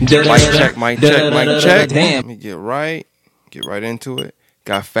Mic check. Let me get right into it.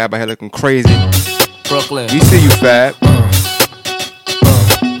 Got Fab out here looking crazy. Brooklyn. We see you, Fab.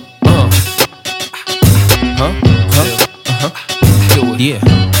 Do it. Yeah.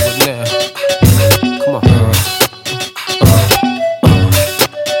 Come on.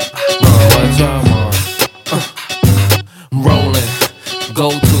 What y'all on? Rolling.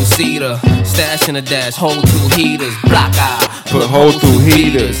 Go to Cedar. Stash in a dash. Hold two heaters. Block eye. Put hold through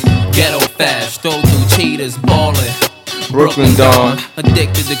heaters. Ghetto fast. Throw through cheaters. Ballin'. Brooklyn Dawn.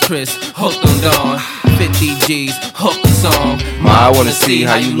 Addicted to Chris. Hooked on Dawn. 50 G's. Hook a song. Ma, I wanna see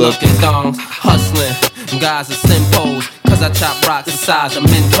how you looking. Thongs. Hustling. Guys are slim pose. Cause I chop rocks the size of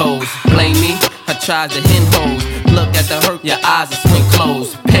Mentos. Blame me, I tried to hen hoes. Look at the hurt, your eyes are swing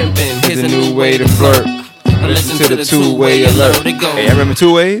closed. Pimpin', here's a new way to flirt. Listen to the two-way alert. Hey, I remember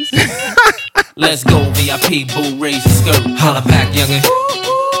Two Ways? Let's go, VIP, boo, raise your skirt. Holla back, youngin'.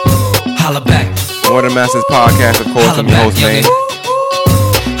 Holla back. More Than Masters podcast, of course. I'm your host, man.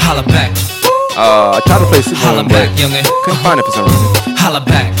 Holla back. I tried to play Superman, but youngin'. couldn't find it for some reason. Holla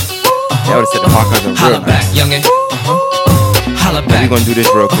back. That would've said the podcast was real Holla back, nice. youngin'. Holla We back. gonna do this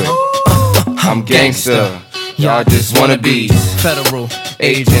real quick. I'm gangsta. Y'all just wanna be Federal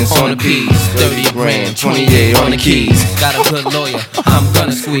agents on the piece. 30 grand, 28 on the keys. Got a good lawyer, I'm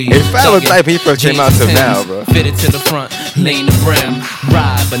gonna squeeze. If Fab was type, he first came out till now, bro. Fitted to the front, lean the brim.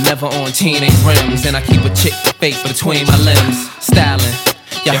 Ride, but never on teenage rims. And I keep a chick face between my limbs. Styling,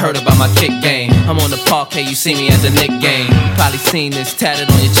 you heard about my kick game. I'm on the parquet, you see me at the Nick game. Probably seen this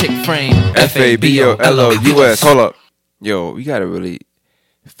tatted on your chick frame. FABOLOUS. Hold up. Yo, we gotta really...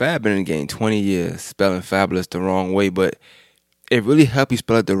 Fab been in the game 20 years, spelling fabulous the wrong way, but it really helped you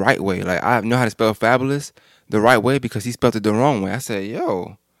spell it the right way. Like, I know how to spell fabulous the right way because he spelled it the wrong way. I said,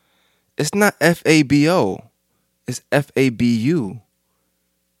 yo, it's not FABO. It's FABU.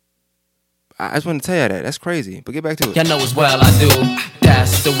 I just want to tell you that. That's crazy. But get back to it. Y'all know as well I do.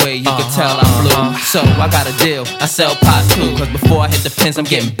 That's the way you can tell I'm blue. So I got a deal. I sell pots too. Cause before I hit the pins, I'm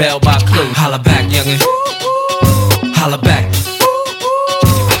getting bailed by Clue. Holla back, youngin'. Holla back.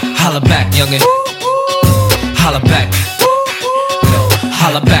 Holla back, youngin'. Holla back.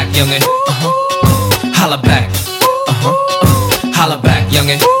 Holla back, youngin'. Holla back. Holla back,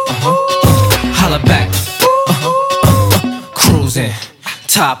 youngin'. Holla back. Cruising.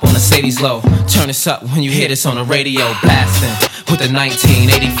 Top on a Sadie's low. Turn this up when you hear this on the radio. Blasting with the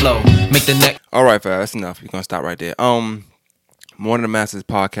 1980 flow. Make the neck. All right, Fab, that's enough. We're going to stop right there. More Than Masters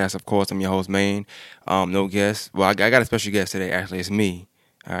podcast, of course. I'm your host, Maine. No guest. Well, I got a special guest today. Actually, it's me.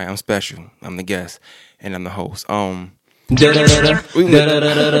 All right, I'm special. I'm the guest, and I'm the host. We can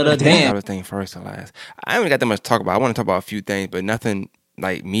everything first to last. I haven't got that much to talk about. I want to talk about a few things, but nothing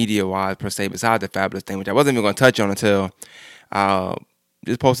like media-wise per se, besides the fabulous thing, which I wasn't even going to touch on until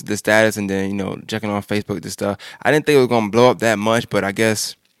just posted the status and then, checking on Facebook and stuff. I didn't think it was going to blow up that much, but I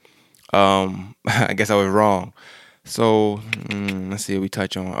guess I was wrong. So let's see what we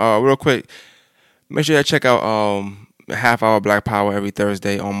touch on. Real quick, make sure you check out Half Hour Black Power every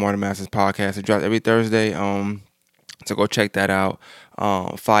Thursday on More Than Masters podcast. It drops every Thursday. So go check that out.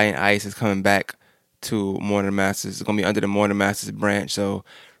 Fire and Ice is coming back to More Than Masters. It's gonna be under the More Than Masters branch. So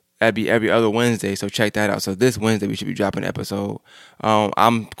that'd be every other Wednesday. So check that out. So this Wednesday we should be dropping an episode.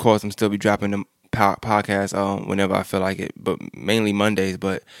 I'm still be dropping the podcast whenever I feel like it, but mainly Mondays.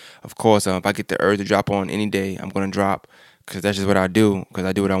 But of course, if I get the urge to drop on any day, I'm gonna drop because that's just what I do. Because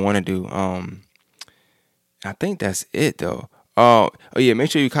I do what I want to do. I think that's it though. Oh yeah, make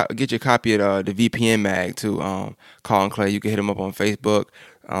sure you get your copy of the VPN mag too. Colin Clay, you can hit him up on Facebook,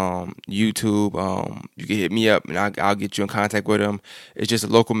 YouTube. You can hit me up and I'll get you in contact with him. It's just a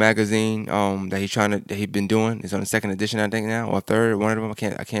local magazine that he's been doing. It's on the second edition, I think now, or third, one of them.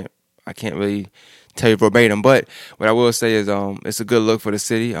 I can't really tell you verbatim, but what I will say is it's a good look for the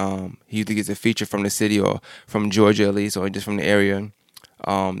city. He usually gets a feature from the city or from Georgia at least, or just from the area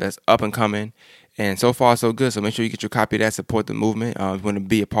that's up and coming. And so far, so good. So make sure you get your copy of that. Support the movement. If you want to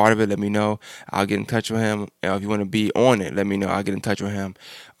be a part of it, let me know. I'll get in touch with him. If you want to be on it, let me know. I'll get in touch with him.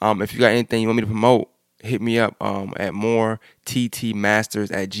 If you got anything you want me to promote, hit me up at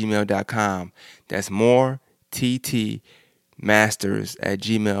morettmasters@gmail.com. That's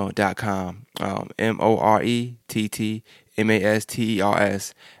morettmasters@gmail.com.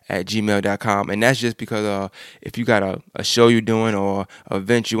 morettmasters@gmail.com. And that's just because if you got a show you're doing or an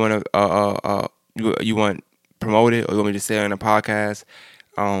event you want to you want promoted or you want me to say on a podcast,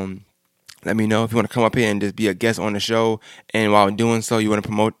 let me know. If you want to come up here and just be a guest on the show, and while doing so you want to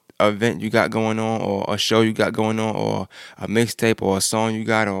promote an event you got going on or a show you got going on or a mixtape or a song you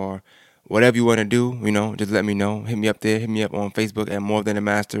got or whatever you want to do, just let me know. Hit me up there. Hit me up on Facebook at More Than the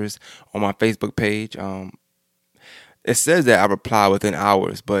Masters on my Facebook page. It says that I reply within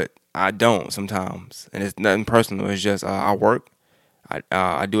hours, but I don't sometimes, and it's nothing personal. It's just I work.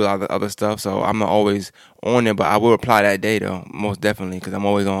 I do a lot of other stuff, so I'm not always on there, but I will reply that day though, most definitely, because I'm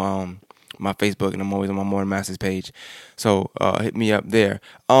always on my Facebook and I'm always on my More Than Masters page. So hit me up there.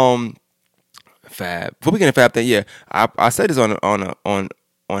 Fab. Before we get into Fab thing, yeah, I said this on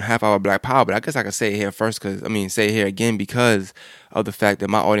Half Hour Black Power, but I guess I could say it here first say it here again because of the fact that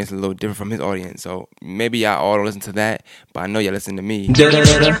my audience is a little different from his audience. So maybe y'all all don't listen to that, but I know y'all listen to me.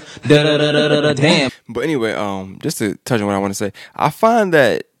 Damn. But anyway, just to touch on what I want to say, I find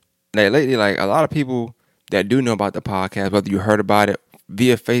that lately, like a lot of people that do know about the podcast, whether you heard about it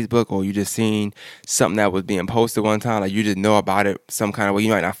via Facebook or you just seen something that was being posted one time, like you just know about it some kind of way.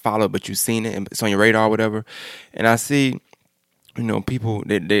 You might not follow it, but you've seen it and it's on your radar or whatever. And I see, people,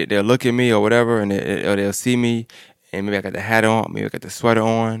 they'll look at me or whatever, and they'll see me, and maybe I got the hat on, maybe I got the sweater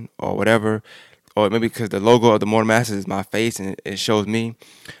on, or whatever, or maybe because the logo of the More Than Masters is my face and it shows me.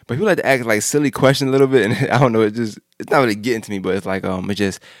 But people like to ask like silly questions a little bit, and I don't know, it's not really getting to me, but it's like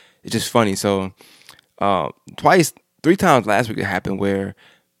it's just funny. So 3 times last week it happened where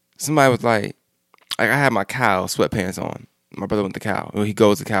somebody was like I had my Cal sweatpants on. My brother went to Cal. Well, he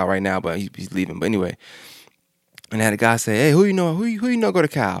goes to Cal right now, but he's leaving. But anyway. And I had a guy say, "Hey, who you know go to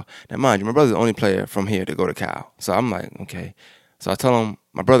Cal?" Now, mind you, my brother's the only player from here to go to Cal. So I'm like, okay. So I tell him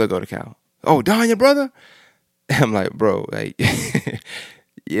my brother go to Cal. Oh, Don, your brother? And I'm like, bro, like,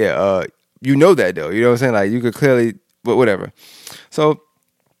 yeah, you know that though. You know what I'm saying? Like, you could clearly, but whatever. So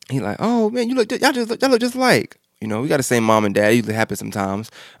he like, oh man, y'all look just like. We got the same mom and dad. It usually happens sometimes.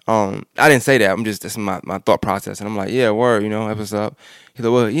 I didn't say that. That's my thought process. And I'm like, yeah, word, that's what's up. He's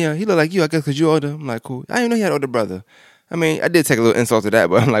like, well, yeah, he look like you, I guess, because you're older. I'm like, cool. I didn't know he had an older brother. I mean, I did take a little insult to that,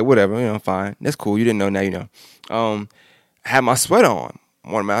 but I'm like, whatever, fine. That's cool. You didn't know, now you know. I had my sweater on,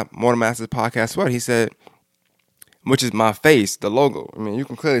 More Than Masters podcast sweater. He said, which is my face, the logo. I mean, you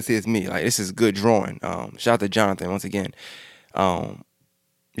can clearly see it's me. Like, this is good drawing. Shout out to Jonathan once again.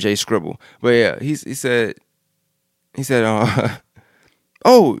 Jay Scribble. But yeah, he said,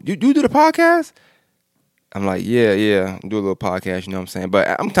 oh, you do the podcast? I'm like, yeah, do a little podcast, you know what I'm saying?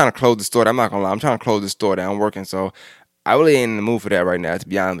 But I'm trying to close the store. I'm not going to lie. I'm trying to close the store down. I'm working, so I really ain't in the mood for that right now, to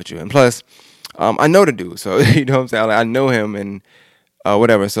be honest with you. And plus, I know the dude, so you know what I'm saying? Like, I know him and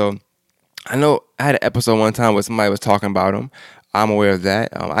whatever. So I know I had an episode one time where somebody was talking about him. I'm aware of that.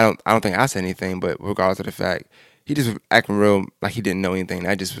 I don't think I said anything, but regardless of the fact, he just was acting real like he didn't know anything.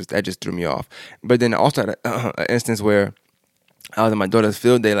 That just threw me off. But then I also had an instance where I was at my daughter's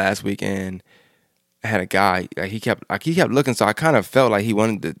field day last week, and I had a guy. He kept looking, so I kind of felt like he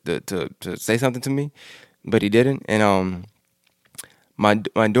wanted to say something to me, but he didn't. And my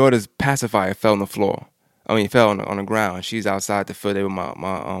daughter's pacifier fell on the floor. I mean, it fell on the ground. She's outside the field day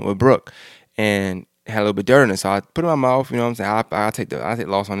with with Brooke, and it had a little bit of dirt in it. So I put it in my mouth. You know what I'm saying? I take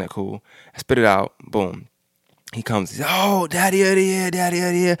loss on that. Cool. I spit it out. Boom. He comes, he says, oh, daddy, here.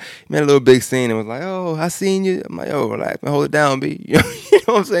 He made a little big scene and was like, oh, I seen you. I'm like, yo, relax, man, hold it down, B. You know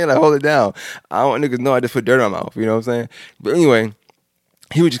what I'm saying? Like, hold it down. I don't want niggas know I just put dirt on my mouth, you know what I'm saying? But anyway,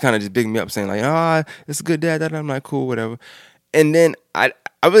 he was just kind of just bigging me up, saying like, it's a good dad. I'm like, cool, whatever. And then I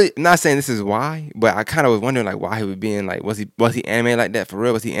really, I'm not saying this is why, but I kind of was wondering like why he was being like, was he animated like that for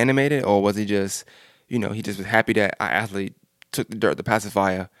real? Was he animated, or was he just, he just was happy that I actually took the dirt, the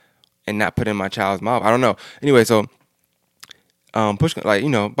pacifier, and not put it in my child's mouth? I don't know. Anyway, so push, like,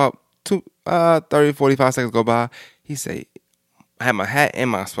 about 30, 45 seconds go by. He say, I had my hat and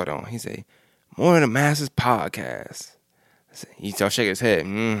my sweater on. He say, More Than the Masters podcast. He started shaking his head.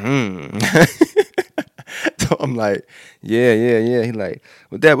 So I'm like, yeah. He like,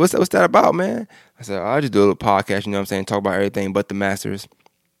 what's that about, man? I said, I just do a little podcast, you know what I'm saying? Talk about everything but the Masters.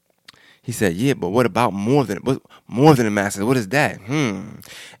 He said, yeah, but what about more than the Masters? What is that?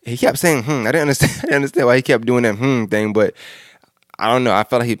 He kept saying, I didn't understand why he kept doing that thing, but I don't know. I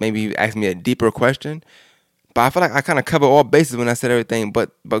felt like he asked me a deeper question. But I feel like I kind of covered all bases when I said everything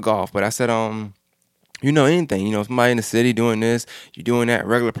but golf. But I said, anything. Somebody in the city doing this, you doing that,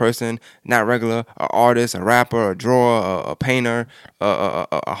 regular person, not regular, an artist, a rapper, a drawer, a painter,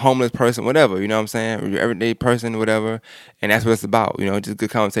 a homeless person, whatever, you know what I'm saying? Your everyday person, whatever. And that's what it's about, just good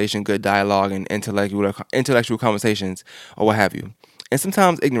conversation, good dialogue, and intellectual conversations, or what have you. And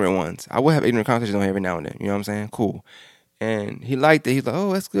sometimes ignorant ones. I will have ignorant conversations on here every now and then, you know what I'm saying? Cool. And he liked it. He's like,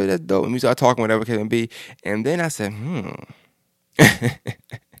 oh, that's good, that's dope. And we started talking, whatever it can be. And then I said,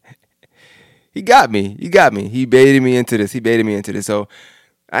 He got me. He baited me into this. So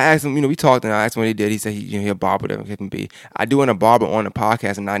I asked him, we talked, and I asked him what he did. He said he's a barber, whatever it can be. I do want a barber on the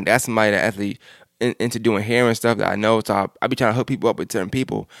podcast, and that's somebody that actually into doing hair and stuff that I know. So I be trying to hook people up with certain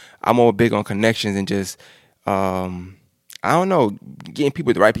people. I'm more big on connections and just, I don't know, getting people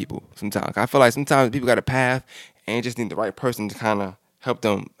with the right people sometimes. I feel like sometimes people got a path and just need the right person to kind of help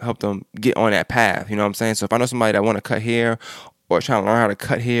them get on that path. You know what I'm saying? So if I know somebody that want to cut hair or trying to learn how to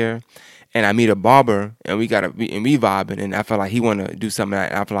cut hair, and I meet a barber and we vibing, and I feel like he want to do something,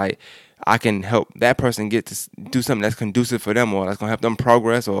 and I feel like I can help that person get to do something that's conducive for them, or that's gonna help them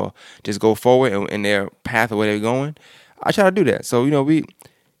progress or just go forward in their path of where they're going. I try to do that. So I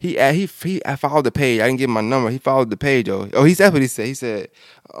followed the page. I didn't give him my number. He followed the page. Oh, he said what he said. He said,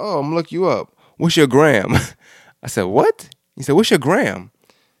 "Oh, I'm gonna look you up. What's your gram?" I said, "What?" He said, "What's your gram?"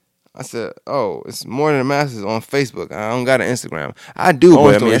 I said, "Oh, it's More Than the Masters on Facebook. I don't got an Instagram. I do,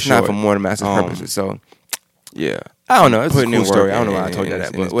 but I mean, it's not for More Than the Masters purposes." So, yeah, I don't know. It's putting a cool in work. story. I don't know why I told you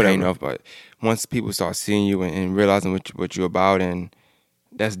that, but whatever. Enough, but once people start seeing you and realizing what you're about, and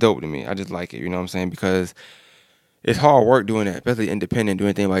that's dope to me. I just like it. You know what I'm saying? Because it's hard work doing that, especially independent, doing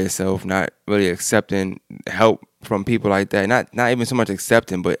anything by yourself, not really accepting help from people like that. Not even so much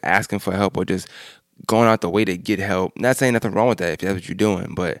accepting, but asking for help or just going out the way to get help. Not saying nothing wrong with that if that's what you're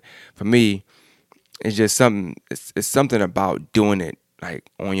doing, but for me, it's just something. It's something about doing it like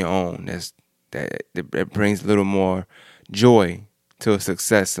on your own that brings a little more joy to a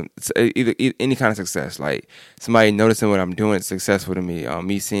success. Either any kind of success, like somebody noticing what I'm doing is successful to me.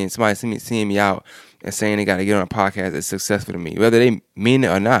 Me seeing somebody seeing me out and saying they got to get on a podcast is successful to me, whether they mean it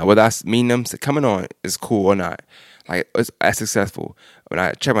or not. Whether I mean them coming on is cool or not. Like, it's successful. When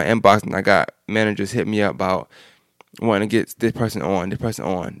I check my inbox and I got managers hit me up about wanting to get this person on,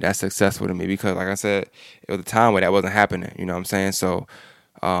 that's successful to me, because like I said, it was a time where that wasn't happening. You know what I'm saying? So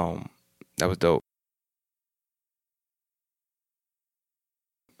that was dope.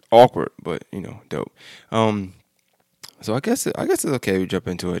 Awkward, but dope. So I guess it's okay we jump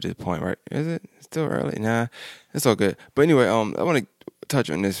into it at this point, right? Is it still early? Nah, it's all good. But anyway, I want to touch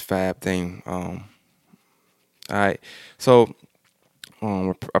on this Fab thing. All right. So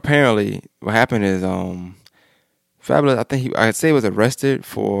apparently what happened is Fabolous, I think I'd say was arrested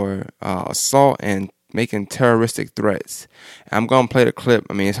for assault and making terroristic threats. And I'm gonna play the clip.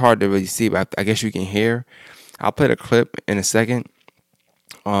 I mean, it's hard to really see, but I guess you can hear. I'll play the clip in a second.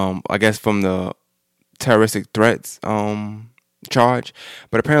 I guess from the terroristic threats charge,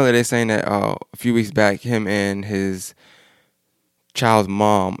 but apparently they're saying that a few weeks back, him and his child's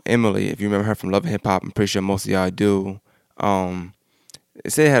mom, Emily, if you remember her from Love and Hip Hop, I'm pretty sure most of y'all do. They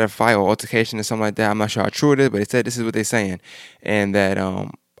said they had a fight or altercation or something like that. I'm not sure how true it is, but they said this is what they're saying, and that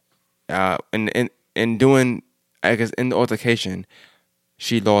in doing, I guess, in the altercation,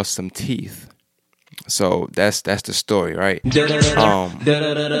 she lost some teeth. So that's the story, right?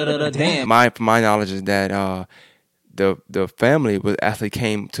 My knowledge is that the family was actually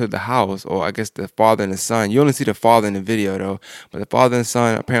came to the house, or I guess the father and the son. You only see the father in the video though, but the father and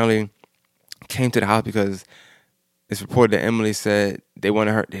son apparently came to the house because it's reported that Emily said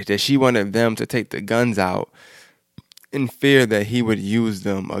she wanted them to take the guns out in fear that he would use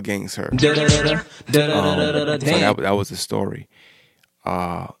them against her. So that was the story.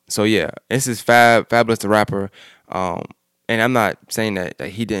 So yeah, this is Fabolous the rapper, and I'm not saying that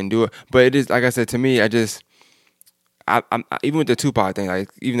he didn't do it, but it is, like I said, to me, I'm even with the Tupac thing, like,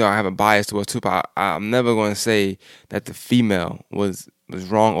 even though I have a bias towards Tupac, I'm never going to say that the female was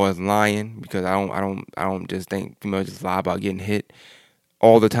wrong or is lying, because I don't just think females just lie about getting hit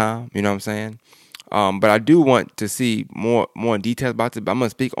all the time. You know what I'm saying? But I do want to see more details about it. But I'm gonna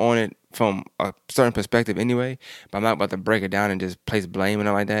speak on it from a certain perspective anyway. But I'm not about to break it down and just place blame and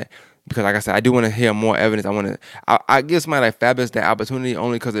all like that, because, like I said, I do want to hear more evidence. I give somebody like Fabolous that opportunity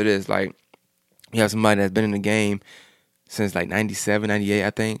only because it is like, you have somebody that's been in the game since like 97, 98, I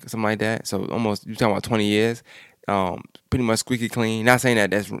think, something like that. So almost, you're talking about 20 years. Pretty much squeaky clean. Not saying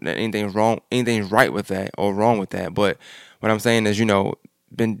that anything's wrong, anything's right with that or wrong with that. But what I'm saying is,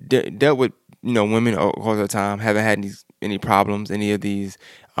 been dealt with, women all the time, haven't had any problems, any of these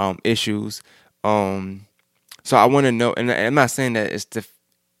issues. So I want to know, and I'm not saying that it's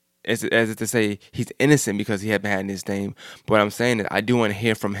as if to say he's innocent because he hasn't had this thing. But what I'm saying is, I do want to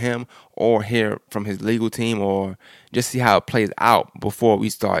hear from him or hear from his legal team, or just see how it plays out before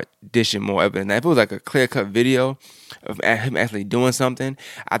we start dishing more evidence. Now, if it was like a clear-cut video of him actually doing something,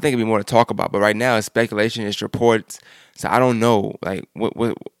 I think it'd be more to talk about. But right now, it's speculation, it's reports. So I don't know, like,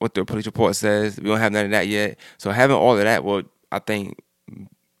 what the police report says. We don't have none of that yet. So having all of that will, I think,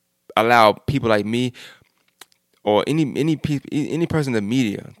 allow people like me, or any person in the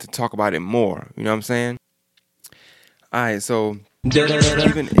media, to talk about it more. You know what I'm saying? All right, so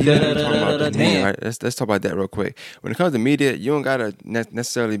Even talking about the media, right? Let's talk about that real quick. When it comes to media, you don't gotta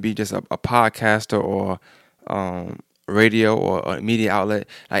necessarily be just a podcaster or radio or a media outlet.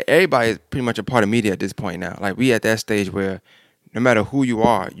 Like everybody is pretty much a part of media at this point now. Like we at that stage where no matter who you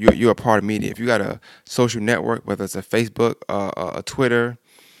are, you're a part of media. If you got a social network, whether it's a Facebook, a Twitter,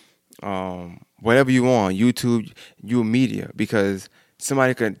 whatever you on, YouTube, you're media because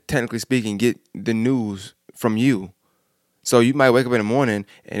somebody can, technically speaking, get the news from you. So you might wake up in the morning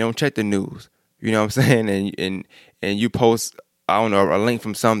and don't check the news. You know what I'm saying? And you post, I don't know, a link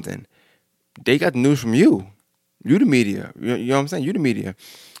from something. They got the news from you. You the media. You know what I'm saying? You the media.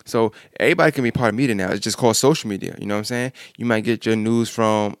 So everybody can be part of media now. It's just called social media. You know what I'm saying? You might get your news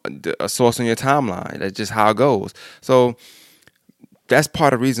from a source on your timeline. That's just how it goes. So that's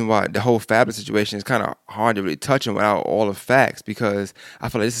part of the reason why the whole Fabulous situation is kind of hard to really touch on without all the facts, because I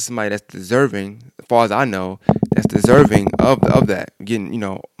feel like this is somebody that's deserving, as far as I know, that's deserving of that. Getting,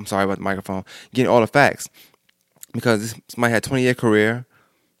 I'm sorry about the microphone, getting all the facts. Because somebody had a 20-year career.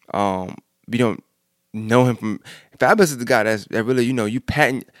 We don't know him from... Fabulous is the guy that really, you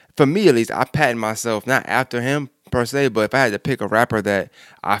patent... For me, at least, I patent myself, not after him, per se, but if I had to pick a rapper that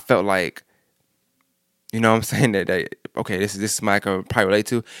I felt like, you know what I'm saying, that okay, this is somebody I could probably relate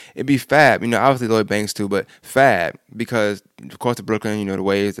to, it'd be Fab. Obviously Lloyd Banks too, but Fab, because, of course, the Brooklyn, the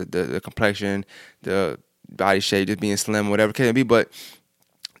ways, the complexion, the body shape, just being slim, whatever it can be, but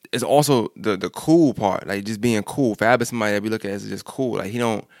it's also the cool part, like just being cool. Fab is somebody that we look at as just cool. Like he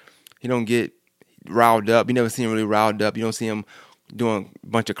don't get riled up. You never see him really riled up. You don't see him doing a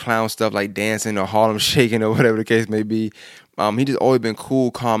bunch of clown stuff like dancing or Harlem shaking or whatever the case may be. He just always been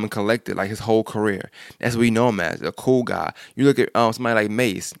cool, calm, and collected like his whole career. That's what we know him as, a cool guy. You look at somebody like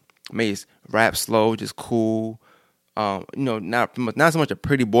Mace. Mace rap slow, just cool. Not so much a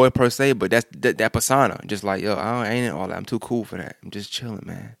pretty boy per se, but that's that persona. Just like, yo, I ain't all that. I'm too cool for that. I'm just chilling,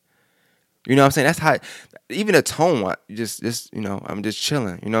 man. You know what I'm saying? That's how, even the tone, just I'm just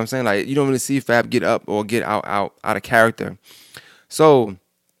chilling. You know what I'm saying? Like, you don't really see Fab get up or get out of character. So,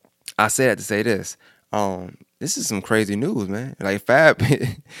 I say that to say this. This is some crazy news, man. Like, Fab,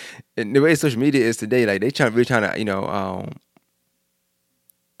 and the way social media is today, like, they really trying to,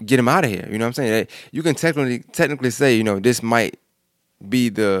 get him out of here. You know what I'm saying? You can technically say, this might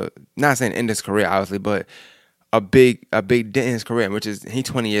be not saying end his career, obviously, but a big dent in his career, which is, he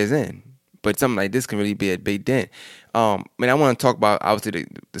 20 years in. But something like this can really be a big dent. I want to talk about, obviously,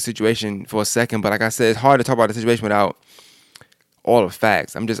 the situation for a second. But like I said, it's hard to talk about the situation without all the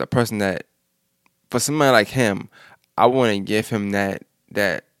facts. I'm just a person that, for somebody like him, I want to give him that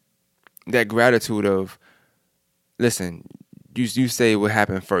gratitude of, listen, you say what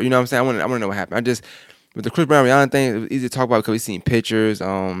happened first. You know what I'm saying? I want to know what happened. With the Chris Brown Rihanna thing, it was easy to talk about because we've seen pictures.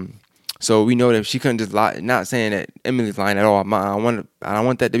 So we know that she couldn't just lie. Not saying that Emily's lying at all. I don't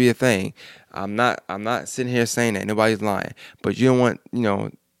want that to be a thing. I'm not sitting here saying that nobody's lying. But you don't want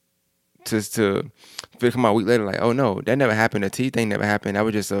to come out a week later like, oh no, that never happened. The T thing never happened. That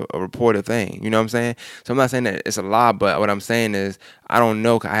was just a reported thing. You know what I'm saying? So I'm not saying that it's a lie, but what I'm saying is I don't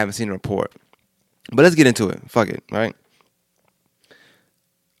know because I haven't seen a report. But let's get into it. Fuck it, right?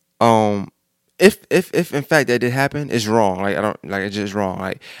 If in fact that did happen, it's wrong. It's just wrong.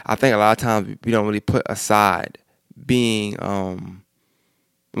 Like, I think a lot of times we don't really put aside being when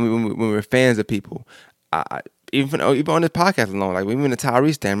we're fans of people. Even on this podcast alone, like even the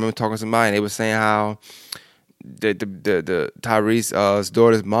Tyrese thing, I remember talking to somebody and they were saying how the Tyrese's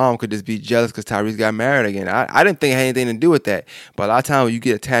daughter's mom could just be jealous because Tyrese got married again. I didn't think it had anything to do with that, but a lot of times we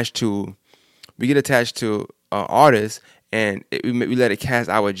get attached to artists. And we let it cast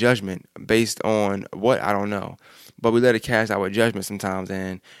our judgment based on what? I don't know. But we let it cast our judgment sometimes,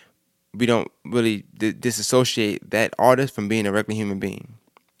 and we don't really disassociate that artist from being a regular human being.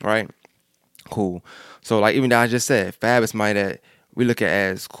 Right? Cool. So, like, even though I just said, Fab is somebody that we look at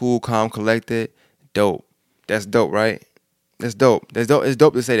as cool, calm, collected, dope. That's dope, right? That's dope. It's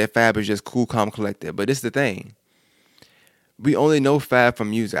dope to say that Fab is just cool, calm, collected. But this is the thing. We only know Fab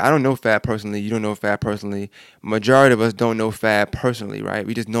from music. I don't know Fab personally. You don't know Fab personally. Majority of us don't know Fab personally, right?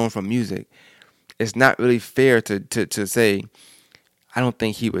 We just know him from music. It's not really fair to say, I don't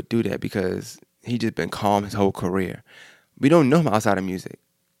think he would do that because he just been calm his whole career. We don't know him outside of music.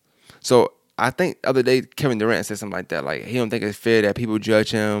 So I think the other day Kevin Durant said something like that. Like, he don't think it's fair that people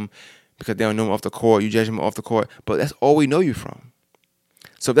judge him because they don't know him off the court. You judge him off the court. But that's all we know you from.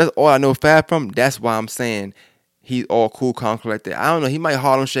 So if that's all I know Fab from, that's why I'm saying he's all cool, calm, collected. I don't know. He might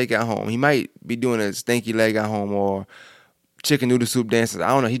Harlem shake at home. He might be doing a stinky leg at home or chicken noodle soup dances. I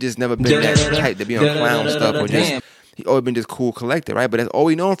don't know. He just never been that type to be on clown stuff or just... He always been just cool, collected, right? But that's all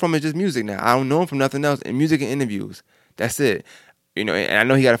we know him from is just music now. I don't know him from nothing else. In music and interviews. That's it. You know, and I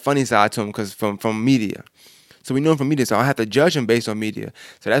know he got a funny side to him because from media. So we know him from media, so I have to judge him based on media.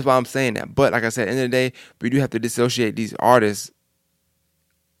 So that's why I'm saying that. But like I said, at the end of the day, we do have to dissociate these artists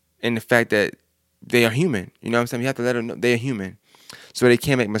in the fact that they are human. You know what I'm saying? You have to let them know they are human, so they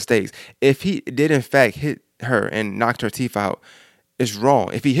can't make mistakes. If he did in fact hit her and knocked her teeth out, it's wrong.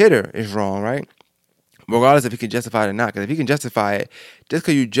 If he hit her, it's wrong, right? Regardless if he can justify it or not. Because if he can justify it, just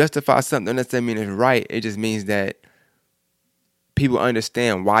because you justify something doesn't necessarily mean it's right. It just means that people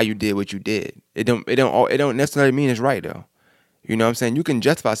understand why you did what you did. It don't necessarily mean it's right though. You know what I'm saying? You can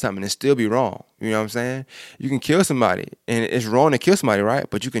justify something and still be wrong. You know what I'm saying? You can kill somebody and it's wrong to kill somebody, right?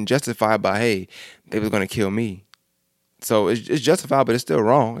 But you can justify it by, hey, they was gonna kill me. So it's justified, but it's still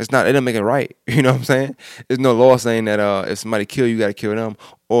wrong. It doesn't make it right. You know what I'm saying? There's no law saying that if somebody kill you, you gotta kill them,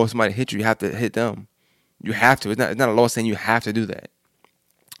 or if somebody hit you, you have to hit them. You have to. It's not a law saying you have to do that.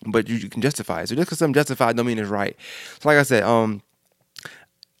 But you can justify it. So just because something justified don't mean it's right. So like I said,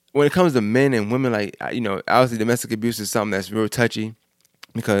 when it comes to men and women, like, you know, obviously domestic abuse is something that's real touchy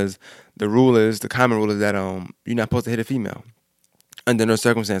because the common rule is that you're not supposed to hit a female under no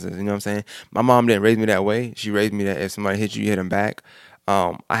circumstances. You know what I'm saying? My mom didn't raise me that way. She raised me that if somebody hit you, you hit them back.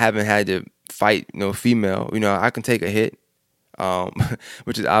 I haven't had to fight no female. You know, I can take a hit,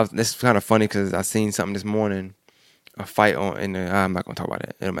 which is that's kind of funny because I seen something this morning, a fight I'm not gonna talk about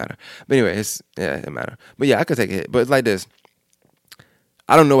it. It don't matter. But anyway, it don't matter. But yeah, I could take a hit. But it's like this.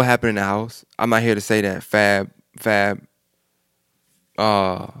 I don't know what happened in the house. I'm not here to say that Fab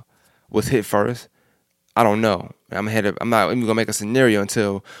was hit first. I don't know. I'm not even gonna make a scenario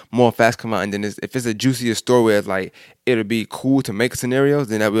until more facts come out. And then if it's a juicier story where it's like it'll be cool to make scenarios,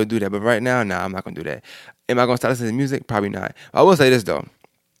 then I will do that. But right now, nah, I'm not gonna do that. Am I gonna start listening to music? Probably not. I will say this though.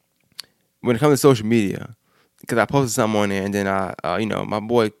 When it comes to social media, because I posted something on there, and then my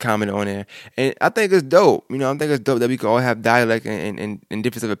boy commented on there, and I think it's dope. You know, I think it's dope that we can all have dialect and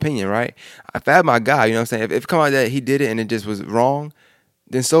difference of opinion, right? Fab my guy, you know what I'm saying? If it come out that he did it and it just was wrong,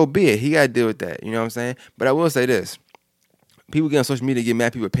 then so be it. He got to deal with that, you know what I'm saying? But I will say this: people get on social media get mad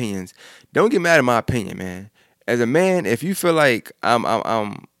at people's opinions. Don't get mad at my opinion, man. As a man, if you feel like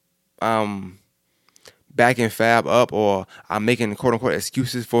I'm backing Fab up or I'm making quote unquote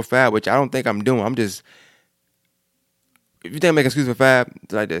excuses for Fab, which I don't think I'm doing. If you think I make excuses for Fab,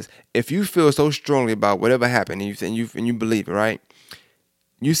 it's like this. If you feel so strongly about whatever happened and you believe it, right?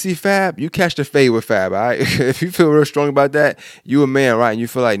 You see Fab, you catch the fade with Fab, all right? If you feel real strong about that, you a man, right? And you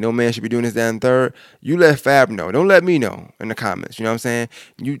feel like no man should be doing this, that, and third, you let Fab know. Don't let me know in the comments. You know what I'm saying?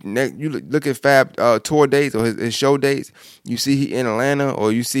 You look at Fab tour dates or his show dates. You see he in Atlanta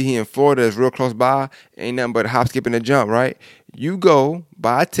or you see he in Florida. It's real close by. Ain't nothing but a hop, skip, and a jump, right? You go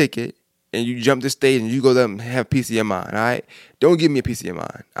buy a ticket and you jump the stage and you go there and have a piece of your mind, all right? Don't give me a piece of your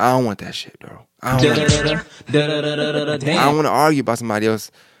mind. I don't want that shit, bro. I don't want to argue about somebody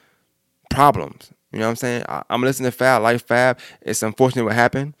else's problems. You know what I'm saying? I'm listening to Fab, like Fab. It's unfortunate what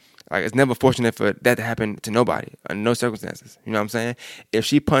happened. Like, it's never fortunate for that to happen to nobody under no circumstances. You know what I'm saying? If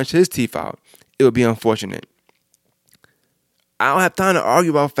she punched his teeth out, it would be unfortunate. I don't have time to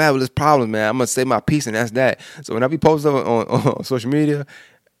argue about Fab with his problems, man. I'm going to say my piece and that's that. So when I be posting on social media,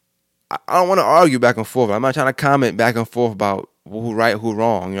 I don't want to argue back and forth. I'm not trying to comment back and forth about who right, who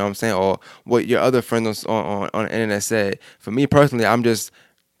wrong, you know what I'm saying? Or what your other friends on the internet said. For me personally, I'm just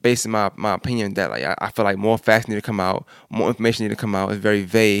basing my opinion that like I feel like more facts need to come out, more information need to come out. It's very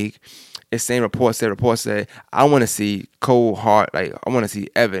vague. It's saying report said. I want to see cold hard, like I want to see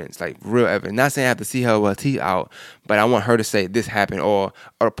evidence, like real evidence. Not saying I have to see her with her teeth out, but I want her to say this happened or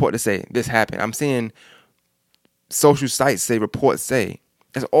a report to say this happened. I'm seeing social sites say reports say.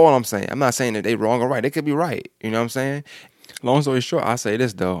 That's all I'm saying. I'm not saying that they wrong or right. They could be right. You know what I'm saying? Long story short, I say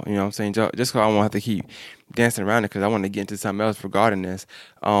this though. You know what I'm saying? Just because I won't have to keep dancing around it because I want to get into something else regarding this.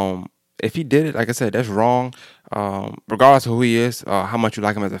 If he did it, like I said, that's wrong. Regardless of who he is, how much you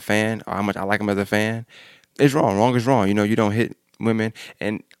like him as a fan, or how much I like him as a fan, it's wrong. Wrong is wrong. You know, you don't hit women.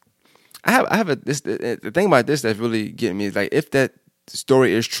 And the thing about this that's really getting me is like, if that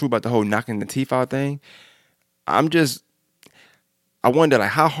story is true about the whole knocking the teeth out thing, I wonder, like,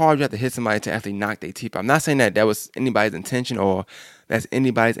 how hard you have to hit somebody to actually knock their teeth out. I'm not saying that was anybody's intention or that's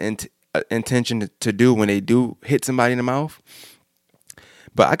anybody's intention to do when they do hit somebody in the mouth.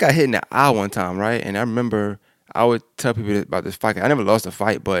 But I got hit in the eye one time, right? And I remember I would tell people about this fight. I never lost a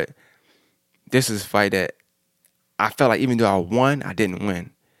fight, but this is a fight that I felt like even though I won, I didn't win.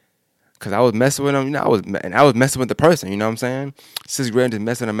 Because I was messing with him. You know, I was messing with the person, you know what I'm saying? 6th grade, just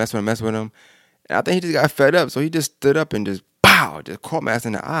messing with him. And I think he just got fed up, so he just stood up and just caught my ass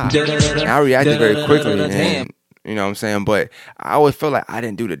in the eye. And I reacted very quickly, and You know what I'm saying? But I always felt like I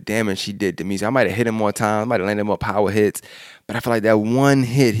didn't do the damage he did to me. So I might have hit him more times, I might have landed more power hits, but I feel like that one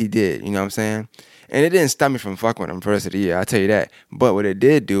hit he did, you know what I'm saying? And it didn't stop me from fucking with him for the rest of the year, I'll tell you that. But what it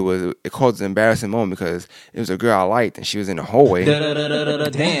did do was it caused an embarrassing moment because it was a girl I liked and she was in the hallway.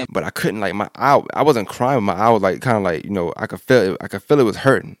 Damn. But I couldn't like I wasn't crying, but my eye was like kind of like, you know, I could feel it was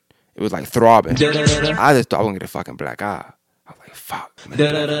hurting. It was like throbbing. I just thought I was gonna get a fucking black eye. I was like, fuck, man.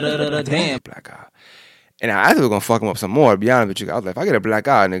 Damn. Black eye. And I thought we were gonna fuck him up some more, to be honest with you. I was like, if I get a black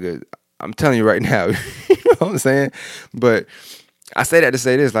eye, nigga, I'm telling you right now. You know what I'm saying? But I say that to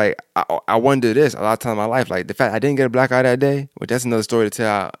say this, like, I wonder this a lot of times in my life. Like, the fact I didn't get a black eye that day, well, that's another story to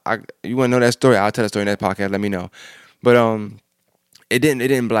tell. You want to know that story? I'll tell the story in that podcast. Let me know. But it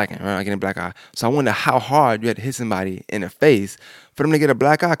didn't blacken, right? I get a black eye. So I wonder how hard you had to hit somebody in the face for them to get a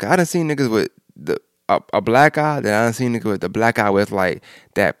black eye. Cause I done seen niggas with a black eye, then I done seen niggas with the black eye with, like,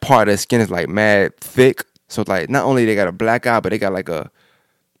 that part of the skin is, like, mad thick. So, like, not only they got a black eye, but they got, like,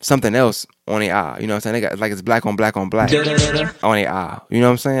 something else on their eye. You know what I'm saying? They got, like, it's black on black on black on their eye. You know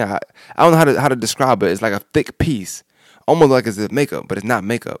what I'm saying? I don't know how to describe it. It's like a thick piece. Almost like it's makeup, but it's not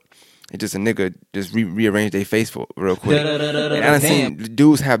makeup. It's just a nigga just rearrange their face for real quick. And I done seen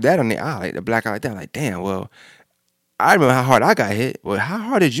dudes have that on their eye, like the black eye like that. Like, damn, well, I remember how hard I got hit. Well, how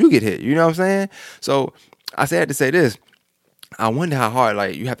hard did you get hit? You know what I'm saying? So I say that to say this. I wonder how hard,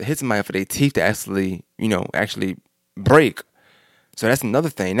 like, you have to hit somebody for their teeth to actually break. So that's another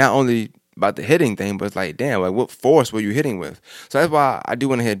thing. Not only about the hitting thing, but it's like, damn, like, what force were you hitting with? So that's why I do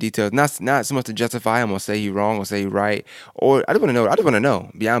want to hear details. Not so much to justify him or say he's wrong or say he's right. Or I just want to know. I just want to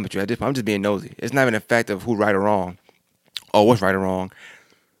know. Be honest with you. I'm just being nosy. It's not even a fact of who's right or wrong or what's right or wrong.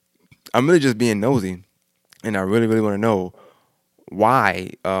 I'm really just being nosy, and I really, really want to know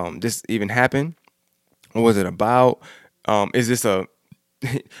why this even happened. What was it about? Is this a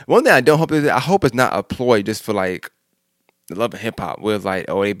one thing I don't hope is I hope it's not a ploy just for, like, the love of hip hop. Where it's like,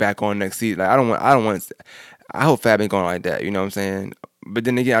 oh, they back on next season. Like, I hope Fab ain't going like that. You know what I'm saying? But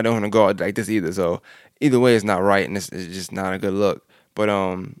then again, I don't want to go out like this either. So either way, it's not right, and it's just not a good look. But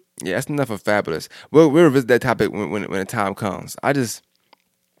yeah, that's enough of Fabulous. We'll revisit that topic when the time comes. I just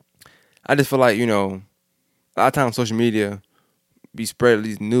feel like, you know, a lot of times social media be spread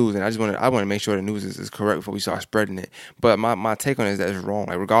these news, and I want to make sure the news is correct before we start spreading it. But my take on it is that it's wrong.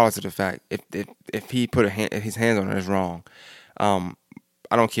 Like, regardless of the fact, if he put his hands on it, it's wrong.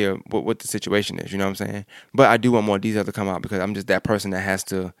 I don't care what the situation is. You know what I'm saying? But I do want more details to come out because I'm just that person that has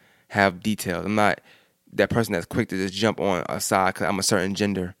to have details. I'm not that person that's quick to just jump on a side because I'm a certain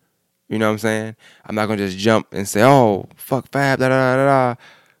gender. You know what I'm saying? I'm not gonna just jump and say, oh, fuck Fab, da da da da,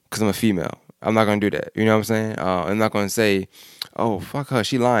 because I'm a female. I'm not gonna do that. You know what I'm saying? I'm not gonna say, oh, fuck her,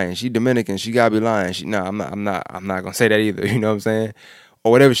 she lying, she Dominican, she gotta be lying. I'm not gonna say that either. You know what I'm saying?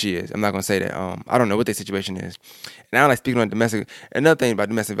 Or whatever she is, I'm not gonna say that. I don't know what their situation is. And I don't like speaking on domestic. Another thing about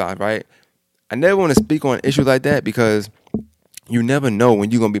domestic violence, right? I never want to speak on issues like that because you never know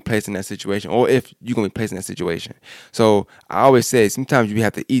when you're gonna be placed in that situation, or if you're gonna be placed in that situation. So I always say sometimes you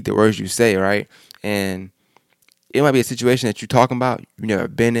have to eat the words you say, right? And it might be a situation that you're talking about you've never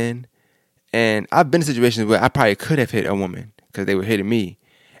been in. And I've been in situations where I probably could have hit a woman because they were hitting me,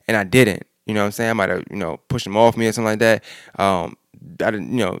 and I didn't. You know what I'm saying? I might have, pushed them off me or something like that. I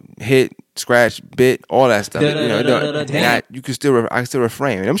didn't, hit, scratch, bit, all that stuff. And I can still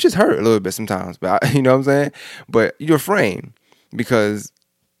refrain. And them shits hurt a little bit sometimes, but you know what I'm saying? But you refrain because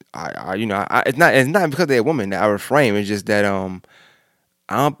it's not because they're a woman that I refrain. It's just that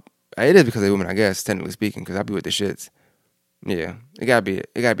it is because they're women, I guess, technically speaking, because I be with the shits. Yeah, it gotta be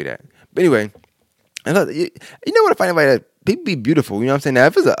that. But anyway, and look, you know what I find about that? People be beautiful. You know what I'm saying? Now,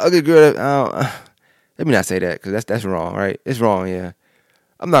 if it's an ugly girl, let me not say that because that's wrong, right? It's wrong, yeah.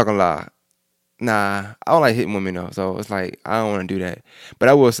 I'm not gonna lie. Nah, I don't like hitting women though, so it's like I don't want to do that. But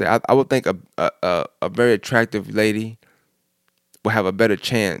I will say, I would think a very attractive lady will have a better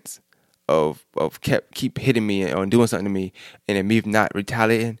chance of keep hitting me or doing something to me, and then me not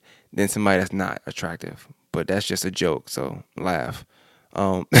retaliating than somebody that's not attractive. But that's just a joke, so laugh.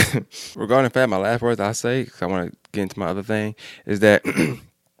 Regarding Fab, my last words I say, because I want to get into my other thing, is that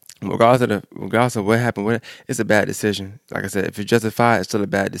regardless of what happened, it's a bad decision. Like I said, if it's justified, it's still a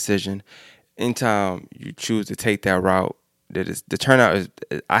bad decision. Anytime you choose to take that route, the turnout is,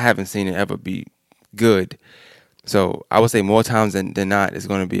 I haven't seen it ever be good. So I would say more times than not, it's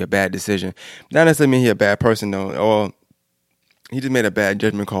going to be a bad decision. Not necessarily mean he's a bad person though, or he just made a bad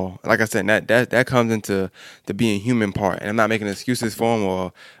judgment call. Like I said, that comes into the being human part. And I'm not making excuses for him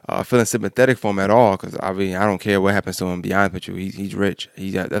or feeling sympathetic for him at all. Because, I mean, I don't care what happens to him. Be honest with you, he's rich.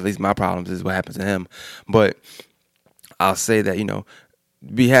 At least my problems is what happens to him. But I'll say that,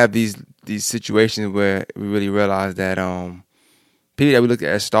 we have these these situations where we really realize that people that we look at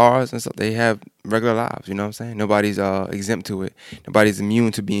as stars and stuff, they have regular lives. You know what I'm saying? Nobody's exempt to it. Nobody's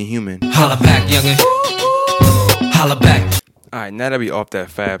immune to being human. Holla back, youngin'. Holla back. All right, now that we off that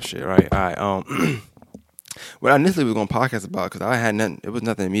fab shit, right? All right, what I initially was gonna podcast about, because I had nothing, it was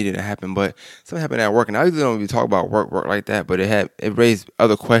nothing immediate that happened, but something happened at work, and I usually don't really talk about work like that, but it raised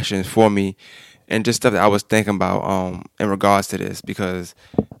other questions for me, and just stuff that I was thinking about in regards to this, because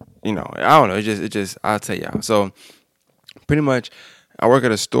I don't know, it just I'll tell y'all. So pretty much, I work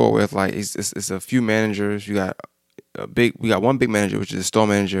at a store with like it's a few managers. We got one big manager, which is a store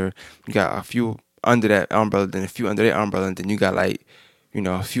manager. You got a few under that umbrella, then a few under that umbrella, and then you got like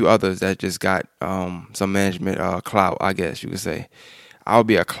a few others that just got some management clout, I guess you could say. I would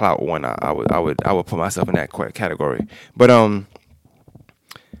be a clout one. I would put myself in that category. But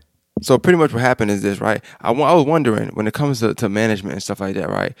so pretty much what happened is this, right? I was wondering when it comes to management and stuff like that,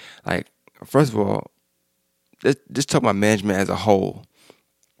 right? Like, first of all, just talk about management as a whole.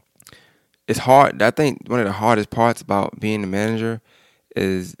 It's hard. I think one of the hardest parts about being a manager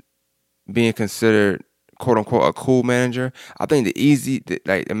is being considered, quote unquote, a cool manager. I think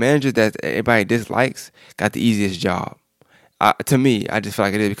the managers that everybody dislikes got the easiest job. To me, I just feel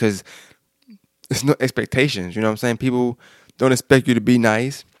like it is, because there's no expectations. You know what I'm saying? People don't expect you to be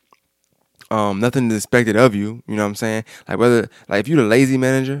nice. Nothing is expected of you. You know what I'm saying? If you're the lazy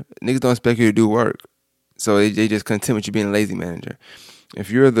manager, niggas don't expect you to do work. So they just content with you being a lazy manager.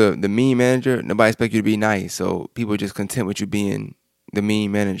 If you're the mean manager, nobody expects you to be nice. So people just content with you being the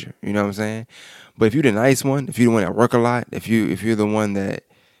mean manager. You know what I'm saying? But if you're the nice one, if you're the one that work a lot, if you're the one that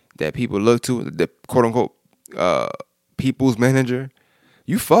people look to, the quote unquote people's manager,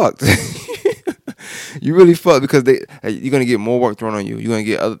 you fucked. You really fucked, because you're gonna get more work thrown on you. You're gonna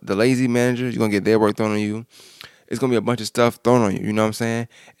get the lazy managers. You're gonna get their work thrown on you. It's gonna be a bunch of stuff thrown on you. You know what I'm saying?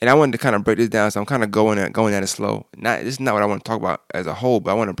 And I wanted to kind of break this down, so I'm kind of going at it slow. This is not what I want to talk about as a whole,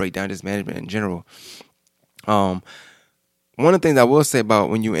 but I want to break down just management in general. One of the things I will say about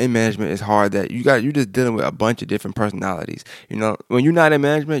when you're in management is hard, that you're just dealing with a bunch of different personalities. When you're not in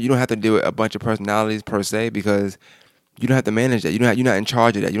management, you don't have to deal with a bunch of personalities per se, because you don't have to manage that. You're not in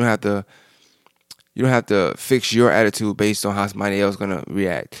charge of that. You don't have to fix your attitude based on how somebody else is gonna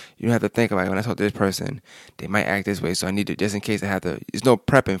react. You don't have to think about, when I talk to this person, they might act this way, so I need to, just in case I have to. There's no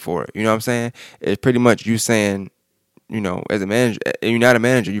prepping for it. You know what I'm saying? It's pretty much you saying, as a manager, you're not a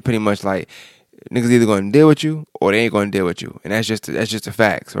manager. You pretty much like, niggas either gonna deal with you or they ain't gonna deal with you, and that's just the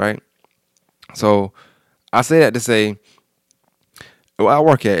facts, right? So I say that to say, where I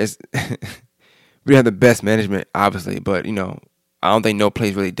work at is we have the best management, obviously, but I don't think no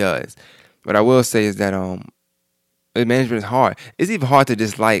place really does. What I will say is that management is hard. It's even hard to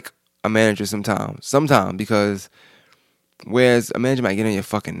dislike a manager sometimes, because whereas a manager might get on your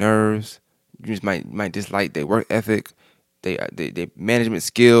fucking nerves, you just might dislike their work ethic, their management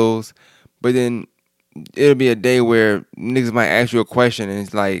skills, but then it'll be a day where niggas might ask you a question and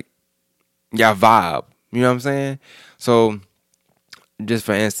it's like, y'all vibe. You know what I'm saying? So, just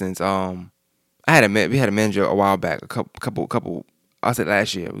for instance, we had a manager a while back, a couple. I said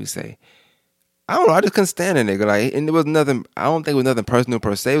last year. We say. I don't know. I just couldn't stand a nigga. Like, and it was nothing. I don't think it was nothing personal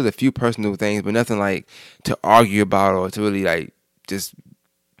per se. It was a few personal things, but nothing like to argue about or to really like just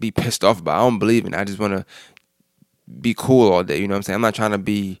be pissed off about. I don't believe in it. I just want to be cool all day. You know what I'm saying? I'm not trying to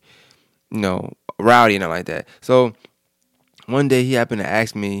be, rowdy and nothing like that. So one day he happened to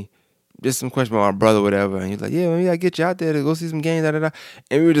ask me just some question about my brother or whatever, and he's like, "Yeah, maybe I get you out there to go see some games, da da da."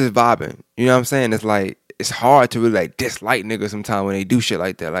 And we were just vibing. You know what I'm saying? It's like, it's hard to really like dislike niggas sometimes when they do shit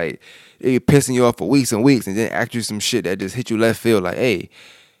like that. Like, they pissing you off for weeks and weeks, and then ask you some shit that just hit you left field. Like, hey,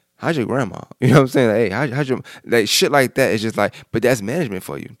 how's your grandma? You know what I'm saying? Like, hey, how's your, like, shit like that is just like, but that's management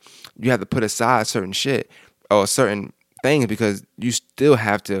for you. You have to put aside certain shit or certain things, because you still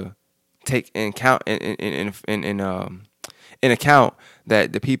have to take in account in account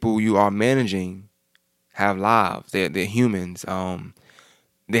that the people you are managing have lives. They're humans.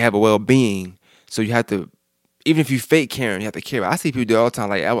 They have a well-being. So you have to, even if you fake caring, you have to care. I see people do it all the time.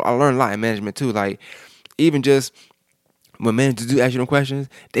 Like, I learn a lot in management too. Like, even just when managers do ask you them questions,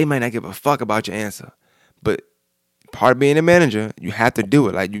 they might not give a fuck about your answer. But part of being a manager, you have to do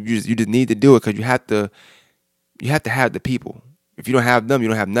it. Like, you just need to do it, because you have to have the people. If you don't have them, you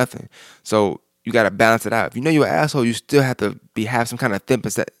don't have nothing. So you got to balance it out. If you know you're an asshole, you still have to have some kind of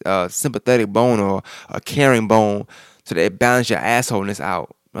sympathetic bone or a caring bone, so that it balance your assholeness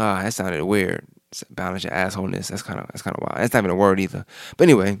out. That sounded weird. Balance your assholeness. That's kind of wild. That's not even a word either. But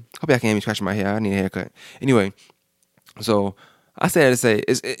anyway, hope y'all can't hear me scratching my hair. I need a haircut. Anyway, so I say that to say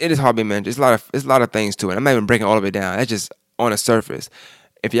it is hard being manager. It's a lot of things to it. I'm not even breaking all of it down. That's just on the surface.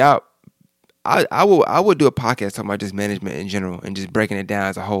 If y'all I would do a podcast talking about just management in general and just breaking it down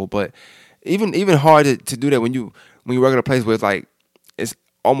as a whole. But even hard to do that when you work at a place where it's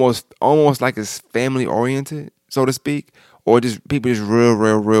almost like it's family oriented, so to speak, or just people just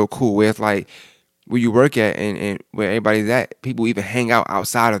real cool. Where it's like where you work at and where everybody's at, people even hang out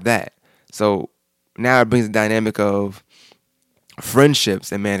outside of that. So now it brings the dynamic of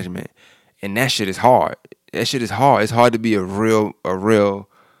friendships and management, and that shit is hard. That shit is hard. It's hard to be a real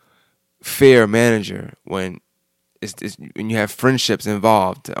fair manager when it's when you have friendships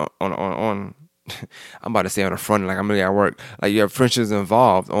involved on I'm about to say on the front, like I'm really at work. Like you have friendships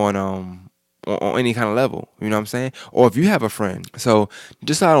involved on any kind of level. You know what I'm saying? Or if you have a friend. So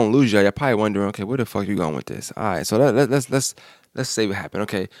just so I don't lose y'all probably wondering, okay, where the fuck you going with this? All right, so let's say what happened.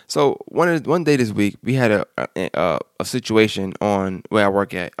 Okay, so one day this week we had a situation on where I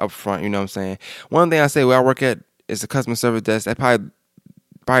work at up front. You know what I'm saying? One thing I say where I work at is the customer service desk. That's probably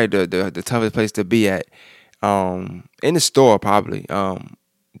the toughest place to be at. In the store probably.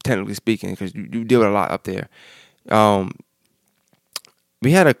 Technically speaking, because you deal with a lot up there.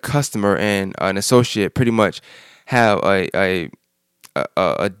 We had a customer and an associate pretty much have a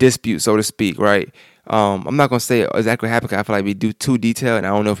dispute, so to speak, right? I'm not gonna say exactly what happened because I feel like we do too detailed, and I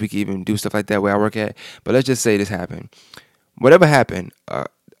don't know if we can even do stuff like that where I work at. But let's just say this happened. Whatever happened, an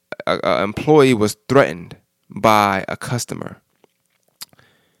employee was threatened by a customer,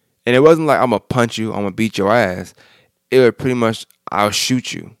 and it wasn't like I'm gonna punch you, I'm gonna beat your ass. It was pretty much I'll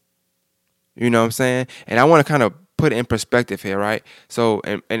shoot you. You know what I'm saying? And I want to kind of put it in perspective here, right? So,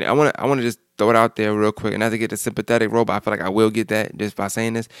 and I want to just throw it out there real quick, and not to get the sympathetic role, but I feel like I will get that just by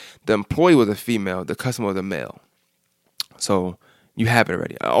saying this. The employee was a female, the customer was a male. So you have it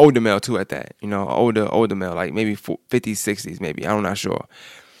already. An older male too at that. You know, older male, like maybe 50s, 60s, maybe. I'm not sure.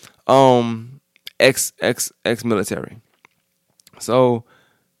 Ex-military. So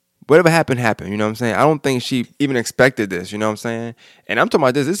whatever happened, you know what I'm saying? I don't think she even expected this, you know what I'm saying? And I'm talking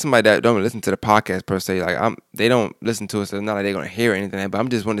about this is somebody that don't listen to the podcast per se. Like they don't listen to us, so it's not like they're gonna hear anything, but I'm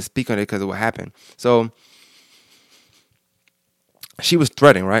just wanting to speak on it because of what happened. So she was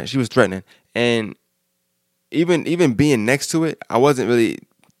threatening, right? She was threatening. And even being next to it, I wasn't really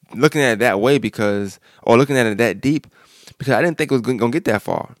looking at it that way or looking at it that deep because I didn't think it was gonna get that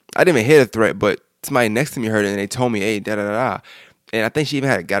far. I didn't even hear the threat, but somebody next to me heard it and they told me, hey, da da da da. And I think she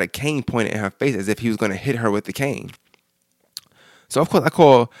even got a cane pointed in her face as if he was going to hit her with the cane. So, of course,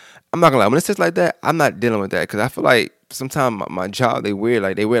 I'm not going to lie. When it's just like that, I'm not dealing with that because I feel like sometimes my job, they weird.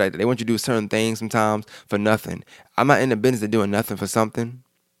 Like, they want you to do certain things sometimes for nothing. I'm not in the business of doing nothing for something.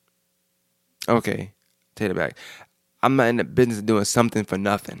 Okay, take it back. I'm not in the business of doing something for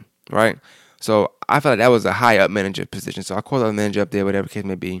nothing, right? So, I feel like that was a high-up manager position. So, I called the manager up there, whatever the case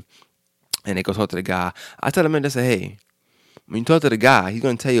may be, and they go talk to the guy. I tell the manager, I say, hey, when you talk to the guy, he's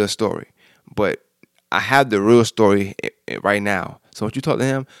going to tell you a story. But I have the real story right now. So once you talk to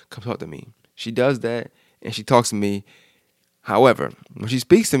him, come talk to me. She does that, and she talks to me. However, when she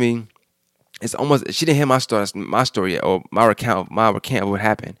speaks to me, it's almost, she didn't hear my story yet, or my recount of what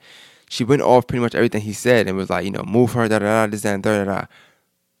happened. She went off pretty much everything he said and was like, you know, move her, da-da-da, this, that, and da-da-da.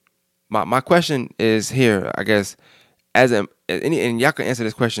 My question is here, I guess, and y'all can answer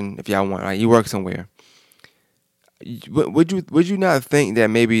this question if y'all want. Right? You work somewhere. Would you not think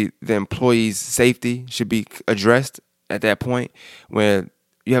that maybe the employee's safety should be addressed at that point when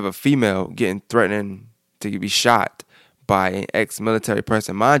you have a female getting threatened to be shot by an ex-military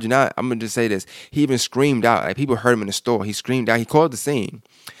person? Mind you, not I'm gonna just say this. He even screamed out. Like people heard him in the store. He screamed out. He called the scene,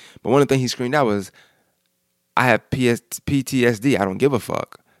 but one of the things he screamed out was, "I have PTSD. I don't give a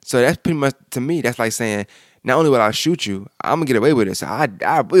fuck." So that's pretty much, to me, that's like saying, not only will I shoot you, I'm going to get away with it. So I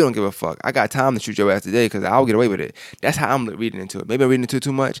really don't give a fuck. I got time to shoot your ass today because I'll get away with it. That's how I'm reading into it. Maybe I'm reading into it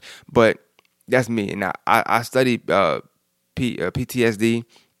too much, but that's me. And I studied PTSD.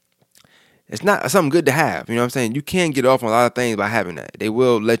 It's not something good to have. You know what I'm saying? You can get off on a lot of things by having that. They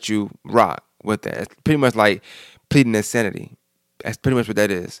will let you rock with that. It's pretty much like pleading insanity. That's pretty much what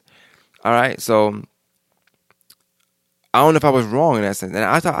that is. All right? So I don't know if I was wrong in that sense. And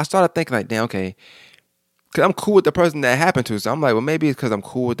I started thinking like, damn, okay, because I'm cool with the person that happened to. So I'm like, well, maybe it's because I'm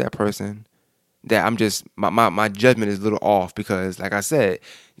cool with that person that I'm just, my judgment is a little off. Because like I said,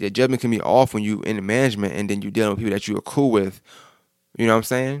 your judgment can be off when you in the management and then you're dealing with people that you are cool with. You know what I'm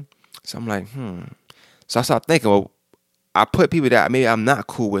saying? So I'm like, So I started thinking, well, I put people that maybe I'm not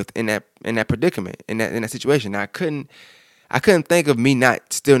cool with in that predicament, in that situation. Now, I couldn't think of me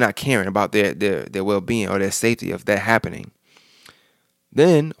still not caring about their well-being or their safety of that happening.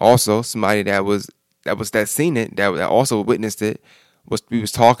 Then also somebody that seen it, that also witnessed it, we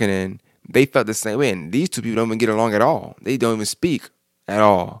was talking and they felt the same way. And these two people don't even get along at all. They don't even speak at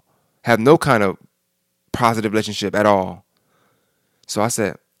all. have no kind of positive relationship at all. So I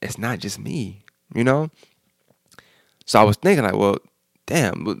said, it's not just me, you know? So I was thinking like, well,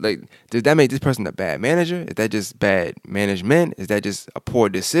 damn, like, does that make this person a bad manager? Is that just bad management? Is that just a poor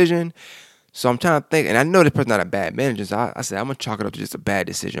decision? So I'm trying to think, and I know this person's not a bad manager, so I said, I'm going to chalk it up to just a bad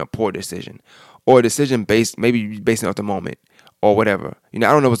decision, a poor decision, or a decision maybe based off the moment, or whatever. You know,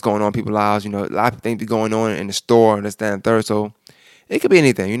 I don't know what's going on in people's lives. You know, a lot of things be going on in the store and this, that, and third, so it could be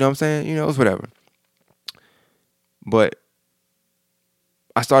anything, you know what I'm saying? You know, it's whatever. But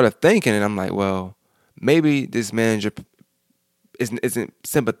I started thinking, and I'm like, well, maybe this manager isn't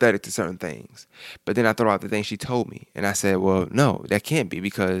sympathetic to certain things. But then I thought about the things she told me, and I said, well, no, that can't be,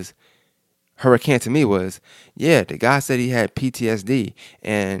 because her account to me was, yeah, the guy said he had PTSD,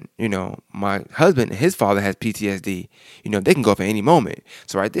 and, you know, my husband and his father has PTSD. You know, they can go for any moment.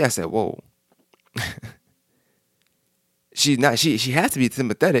 So right there I said, whoa. She has to be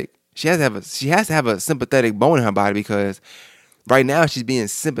sympathetic. She has to have a sympathetic bone in her body, because right now she's being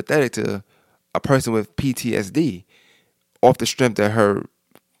sympathetic to a person with PTSD off the strength that her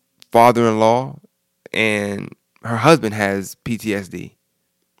father-in-law and her husband has PTSD.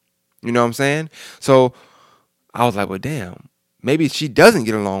 You know what I'm saying? So I was like, well, damn, maybe she doesn't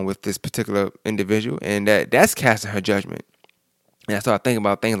get along with this particular individual, and that's casting her judgment. And I started thinking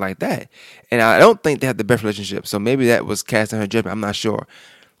about things like that. And I don't think they have the best relationship. So maybe that was casting her judgment. I'm not sure.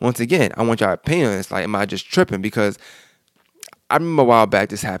 Once again, I want y'all opinion. It's like, am I just tripping? Because I remember a while back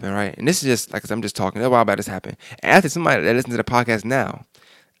this happened, right? And this is just, like, I'm just talking. A while back this happened. And after somebody that listens to the podcast now,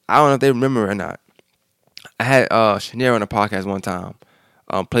 I don't know if they remember or not. I had Shania on the podcast one time.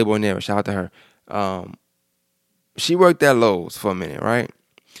 Playboy Nera, shout out to her. She worked at Lowe's for a minute, right?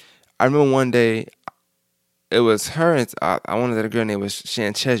 I remember one day, it was her and I wanted that girl name was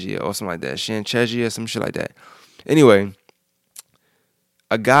Shanchezia or something like that. Shanchezia, some shit like that. Anyway,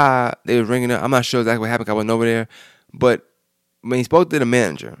 a guy, they was ringing up. I'm not sure exactly what happened. I wasn't over there. But when he spoke to the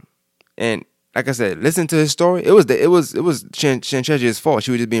manager, and like I said, listen to his story, it was Shanchezia's fault.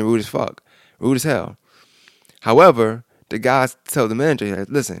 She was just being rude as fuck. Rude as hell. However, the guy told the manager,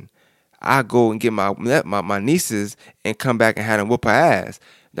 listen, I go and get my nieces and come back and have them whoop her ass.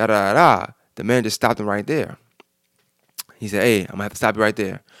 Da da da. The manager stopped him right there. He said, hey, I'm going to have to stop you right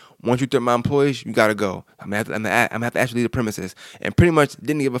there. Once you threaten my employees, you got to go. I'm going to have to actually leave the premises. And pretty much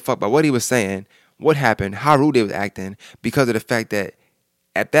didn't give a fuck about what he was saying, what happened, how rude they was acting, because of the fact that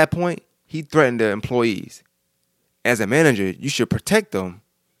at that point, he threatened the employees. As a manager, you should protect them.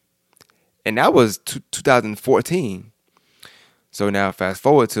 And that was 2014. So now fast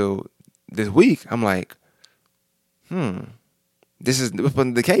forward to this week, I'm like, this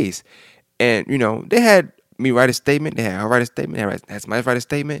wasn't the case. And, you know, they had me write a statement. They had her write a statement. They had somebody write a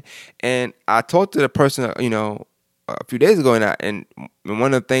statement. And I talked to the person, you know, a few days ago, and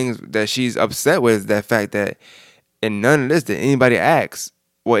one of the things that she's upset with is that fact that in none of this did anybody ask,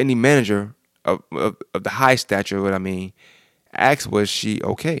 or any manager of the high stature, what I mean, asked, was she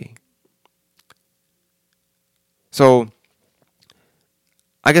okay? So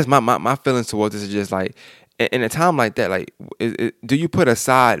I guess my feelings towards this is just like, in a time like that, like, do you put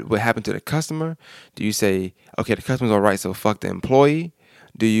aside what happened to the customer? Do you say, okay, the customer's all right, so fuck the employee?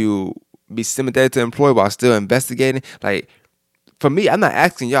 Do you be sympathetic to the employee while still investigating? Like, for me, I'm not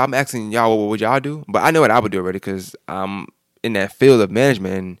asking y'all. I'm asking y'all, what would y'all do? But I know what I would do already, because I'm in that field of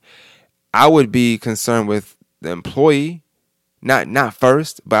management, and I would be concerned with the employee, not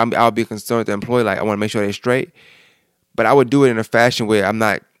first, but I'll be concerned with the employee. Like, I want to make sure they're straight. But I would do it in a fashion where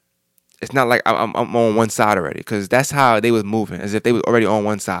it's not like I'm on one side already, because that's how they was moving, as if they was already on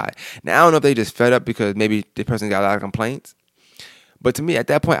one side. Now, I don't know if they just fed up because maybe the person got a lot of complaints. But to me, at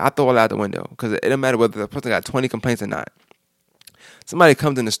that point, I throw it out the window, because it don't matter whether the person got 20 complaints or not. Somebody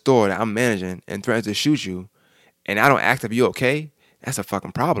comes in the store that I'm managing and threatens to shoot you, and I don't ask if you okay, that's a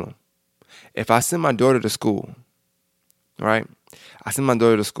fucking problem. If I send my daughter to school, right? I send my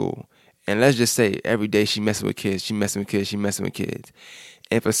daughter to school, and let's just say every day she messing with kids.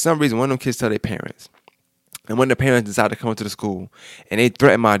 And for some reason, one of them kids tell their parents, and when the parents decide to come to the school, and they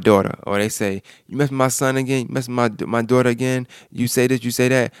threaten my daughter, or they say, you mess with my son again, you mess with my daughter again, you say this, you say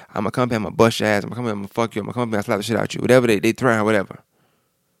that, I'm going to come back, I'm going to bust your ass, I'm going to come back, I'm going to fuck you, I'm going to come back and slap the shit out you, whatever they threaten her, whatever.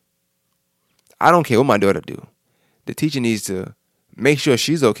 I don't care what my daughter do. The teacher needs to make sure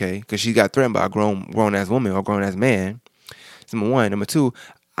she's okay, because she got threatened by a grown-ass woman or grown-ass man. That's number one. Number two,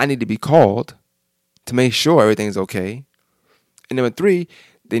 I need to be called to make sure everything's okay. And number three,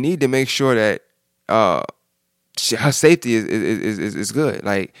 they need to make sure that her safety is good.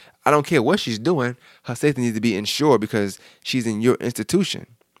 Like, I don't care what she's doing, her safety needs to be ensured, because she's in your institution.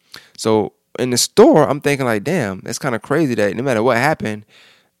 So in the store, I'm thinking like, damn, that's kind of crazy that no matter what happened,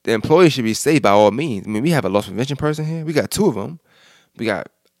 the employee should be safe by all means. I mean, we have a loss prevention person here. We got 2 of them. We got,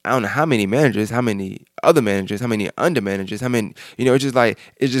 I don't know how many managers, how many other managers, how many under managers, how many, it's just like,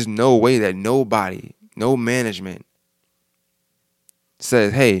 it's just no way that nobody, no management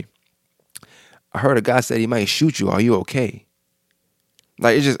says, hey, I heard a guy said he might shoot you. Are you okay?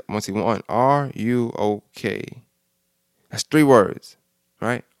 Like, it's just, once he went on, are you okay? That's 3 words,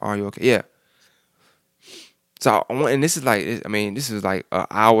 right? Are you okay? Yeah. So, and this is like, this is like an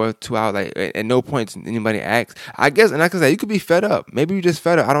hour, 2 hours. Like, at no point did anybody ask. I guess, and like I said, you could be fed up. Maybe you just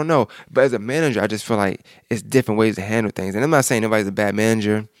fed up. I don't know. But as a manager, I just feel like it's different ways to handle things. And I'm not saying nobody's a bad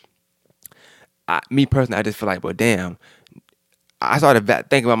manager. Me personally, I just feel like, well, damn. I started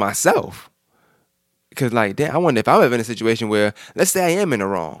thinking about myself. Because, like, damn, I wonder if I'm ever in a situation where, let's say I am in the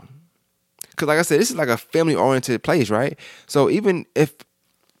wrong. Because, like I said, this is like a family-oriented place, right? So even if,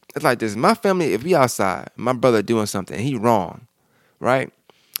 it's like this, my family, if we outside, my brother doing something, and he wrong, right?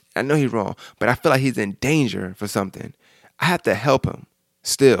 I know he's wrong, but I feel like he's in danger for something. I have to help him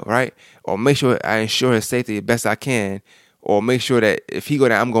still, right? Or make sure I ensure his safety the best I can, or make sure that if he go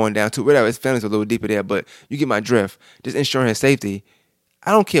down, I'm going down too. Whatever, his family's a little deeper there, but you get my drift. Just ensuring his safety.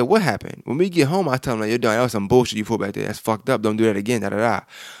 I don't care what happened. When we get home, I tell him, like, you're done. That was some bullshit you put back there. That's fucked up. Don't do that again, da-da-da.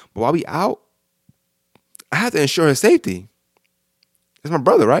 But while we out, I have to ensure his safety. It's my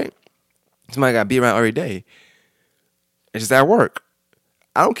brother, right? Somebody got to be around every day. It's just at work.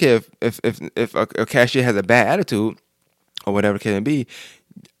 I don't care if a cashier has a bad attitude or whatever it can be.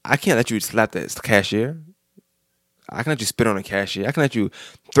 I can't let you slap that cashier. I can let you spit on a cashier. I can let you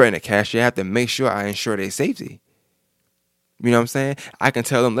threaten a cashier. I have to make sure I ensure their safety. You know what I'm saying? I can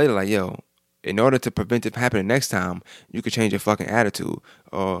tell them later, like, yo, in order to prevent it from happening next time, you can change your fucking attitude,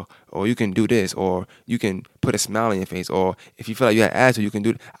 or you can do this, or you can put a smile on your face, or if you feel like you have attitude, you can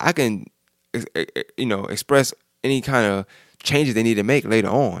do. I can, express any kind of changes they need to make later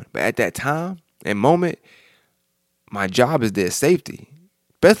on. But at that time and moment, my job is their safety.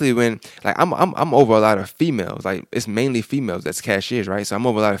 Especially when, like, I'm over a lot of females. Like, it's mainly females that's cashiers, right? So I'm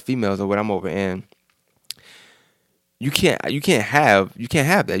over a lot of females, or what I'm over, and you can't have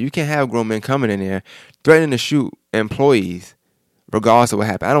that. You can't have grown men coming in there threatening to shoot employees, regardless of what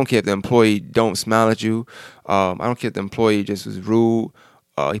happened. I don't care if the employee don't smile at you. I don't care if the employee just was rude.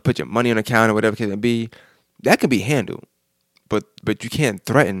 He put your money on the counter, whatever it can be. That can be handled, but you can't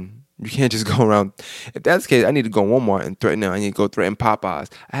threaten. You can't just go around. If that's the case, I need to go Walmart and threaten them. I need to go threaten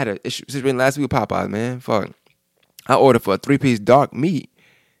Popeyes. I had an issue situation last week with Popeyes, man. Fuck. I ordered for a 3-piece dark meat,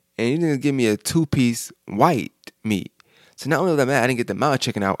 and you didn't give me a 2-piece white meat. So not only that, I didn't get the amount of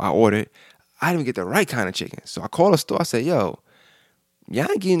chicken I ordered, I didn't even get the right kind of chicken. So I called the store. I said, yo, y'all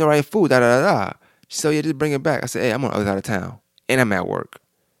ain't getting the right food, da-da-da-da. She said, yeah, just bring it back. I said, hey, I'm on the other side of town, and I'm at work.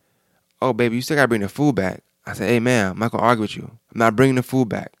 Oh, baby, you still got to bring the food back. I said, hey, man, I'm not going to argue with you. I'm not bringing the food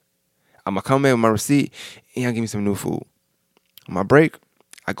back. I'm going to come in with my receipt, and y'all give me some new food. On my break,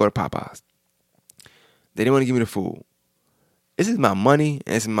 I go to Popeyes. They didn't want to give me the food. This is my money,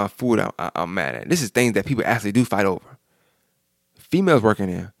 and this is my food I'm mad at. This is things that people actually do fight over. Females working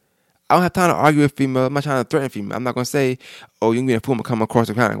there. I don't have time to argue with females. I'm not trying to threaten females. I'm not going to say, oh, you can get a food, I'm going to come across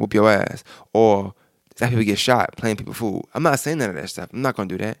the counter and whoop your ass. Or that people get shot playing people food. I'm not saying none of that stuff. I'm not going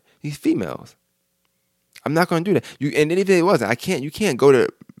to do that. These females. I'm not going to do that. And even if it wasn't, you can't go to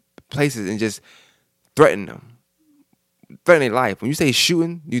places and just threaten them. Threaten their life. When you say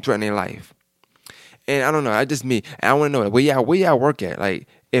shooting, you threaten their life. And I don't know, that's just me. And I want to know, where y'all work at? Like,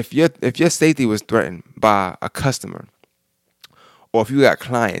 if your safety was threatened by a customer, or if you got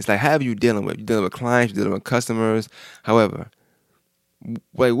clients, like, how are you dealing with? You dealing with clients, you dealing with customers, however.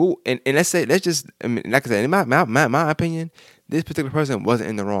 Wait, and let's just, I mean, like I said, in my opinion, this particular person wasn't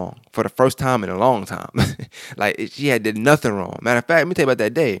in the wrong for the first time in a long time. Like, she had did nothing wrong. Matter of fact, let me tell you about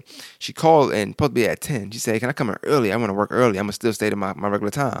that day. She called and supposed to be at 10. She said, can I come in early? I want to work early. I'm going to still stay to my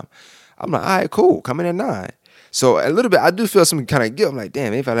regular time. I'm like, all right, cool. Come in at 9. So a little bit, I do feel some kind of guilt. I'm like,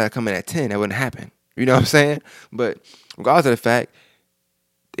 damn, if I let her come in at 10, that wouldn't happen. You know what I'm saying? But regardless of the fact,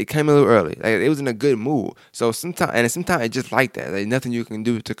 it came a little early. Like, it was in a good mood. So sometimes it's just like that. There's nothing you can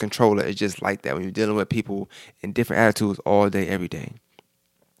do to control it. It's just like that when you're dealing with people in different attitudes all day, every day.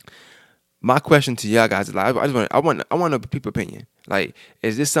 My question to y'all guys is, like, I want a people's opinion. Like,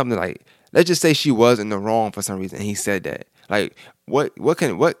 is this something, like, let's just say she was in the wrong for some reason and he said that. Like, what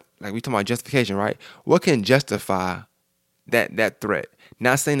like, we talking about justification, right? What can justify that threat?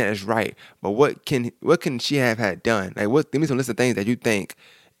 Not saying that it's right, but what can she have had done? Like, give me some list of things that you think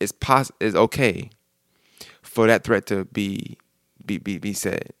is okay for that threat to be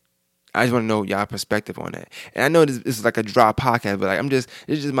said. I just want to know y'all perspective on that. And I know this is like a dry podcast, but like,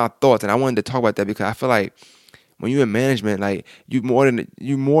 it's just my thoughts, and I wanted to talk about that because I feel like When you're in management, like you more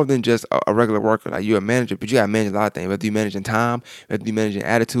than just a regular worker. Like you're a manager, but you gotta manage a lot of things. Whether you're managing time, whether you're managing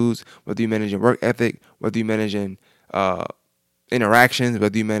attitudes, whether you're managing work ethic, whether you're managing interactions,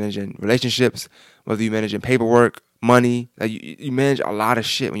 whether you're managing relationships, whether you're managing paperwork, money. Like you manage a lot of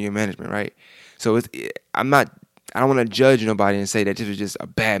shit when you're in management, right? So I don't want to judge nobody and say that this was just a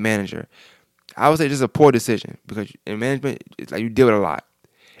bad manager. I would say just a poor decision, because in management, it's like you deal with a lot.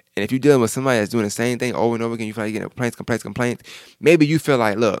 And if you're dealing with somebody that's doing the same thing over and over again, you feel like you're getting complaints, maybe you feel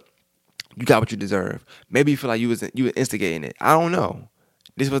like, look, you got what you deserve. Maybe you feel like you were instigating it. I don't know.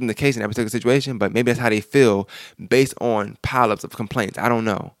 This wasn't the case in that particular situation, but maybe that's how they feel based on pileups of complaints. I don't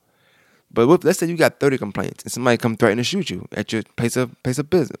know. But let's say you got 30 complaints and somebody come threaten to shoot you at your place of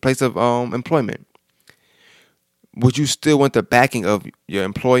business, place of employment. Would you still want the backing of your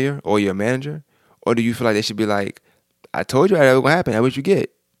employer or your manager? Or do you feel like they should be like, I told you that was going to happen. That's what you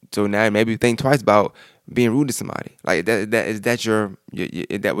get. So now maybe think twice about being rude to somebody. Like would you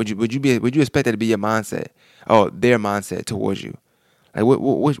expect that to be your mindset? Or their mindset towards you? Like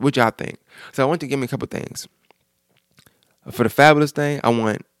what y'all think? So I want to give me a couple things. For the Fabulous thing, I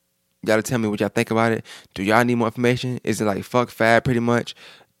want y'all to tell me what y'all think about it. Do y'all need more information? Is it like fuck Fab pretty much?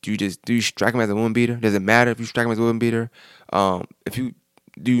 Do you strike him as a woman beater? Does it matter if you strike him as a woman beater?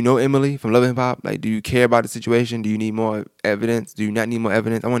 Do you know Emily from Love and Hip Hop? Like, do you care about the situation? Do you need more evidence? Do you not need more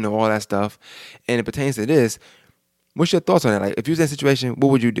evidence? I want to know all that stuff. And it pertains to this. What's your thoughts on that? Like, if you was in that situation,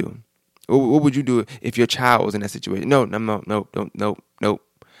 what would you do? What would you do if your child was in that situation? No. I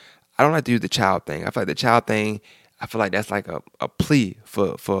don't like to use the child thing. I feel like the child thing, I feel like that's like a plea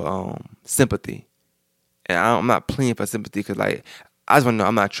for sympathy. And I'm not pleading for sympathy because, like, I just want to know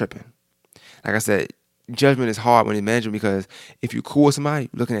I'm not tripping. Like I said, judgment is hard when you're managing, because if you're cool with somebody,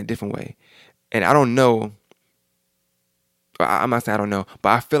 you're looking at it a different way. And I don't know. I'm not saying I don't know, but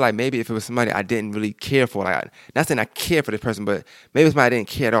I feel like maybe if it was somebody I didn't really care for, like, not saying I care for this person, but maybe it's somebody I didn't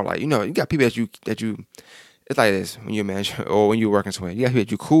care at all. Like, you got people that you, it's like this when you're a manager or when you're working somewhere. You got people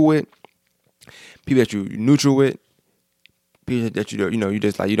that you cool with, people that you neutral with, people that you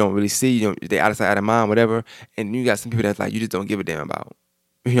just like you don't really see, they out of sight, out of mind, whatever. And you got some people that's like you just don't give a damn about.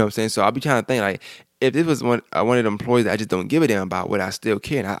 You know what I'm saying? So I'll be trying to think, like, if this was one of the employees that I just don't give a damn about, would I still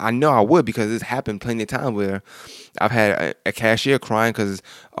care? And I know I would, because it's happened plenty of times where I've had a cashier crying because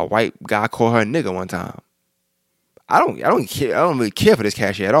a white guy called her a nigga one time. I don't care. I don't really care for this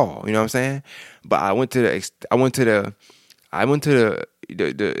cashier at all. You know what I'm saying? But I went to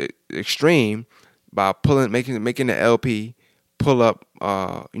the extreme by making the LP pull up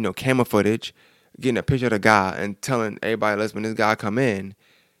camera footage, getting a picture of the guy and telling everybody, listen, when this guy come in,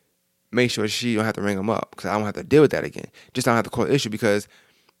 make sure she don't have to ring him up, because I don't have to deal with that again. Just don't have to call the issue, because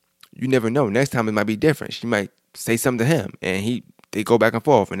you never know. Next time it might be different. She might say something to him and they go back and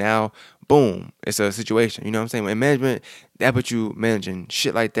forth, and now boom, it's a situation. You know what I'm saying? In management, that puts you managing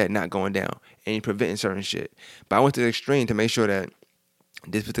shit like that not going down, and you're preventing certain shit. But I went to the extreme to make sure that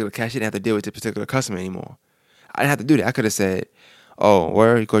this particular cashier didn't have to deal with this particular customer anymore. I didn't have to do that. I could have said, oh,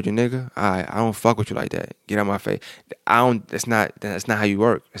 word, you called you nigga? I don't fuck with you like that. Get out my face. That's not how you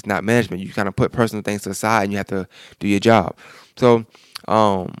work. It's not management. You kind of put personal things to the side and you have to do your job. So,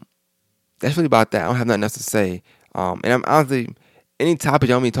 that's really about that. I don't have nothing else to say. And I'm honestly, any topic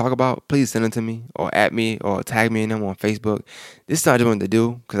you want me to talk about, please send them to me or at me or tag me in them on Facebook. This is not just what to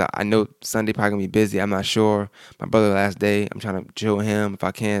do, because I know Sunday probably going to be busy. I'm not sure. My brother's last day. I'm trying to chill with him if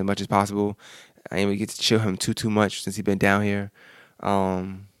I can as much as possible. I ain't really get to chill him too much since he's been down here.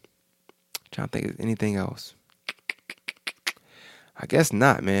 Trying to think of anything else. I guess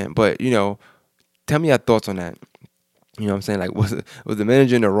not, man. But, tell me your thoughts on that. You know what I'm saying? Like, was the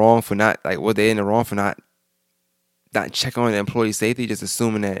manager in the wrong for not, like, were they in the wrong for not checking on the employee safety, just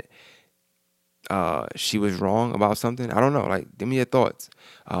assuming that she was wrong about something? I don't know. Like, give me your thoughts.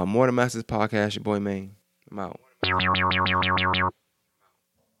 More Than Masters Podcast, your boy Maine. I'm out.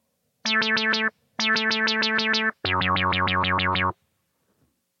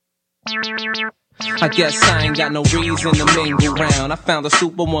 I guess I ain't got no reason to mingle round. I found a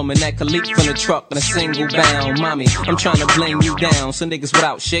superwoman that could leap from the truck in a single bound. Mommy, I'm trying to bling you down, so niggas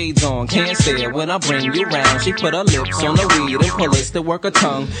without shades on can't stare when I bring you round. She put her lips on the weed and pull it to work her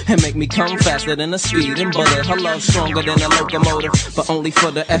tongue and make me come faster than a speeding bullet. Her love stronger than a locomotive, but only for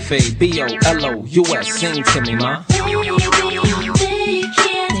the FABOLOUS. Sing to me, ma.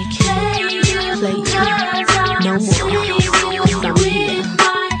 They can't play no more.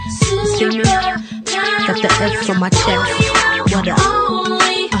 See me? Got the F on my chest. What up?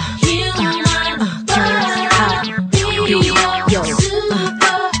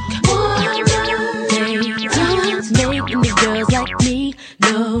 Making the girls like me.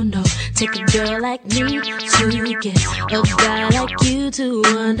 No. Take a girl like me to get a guy like you to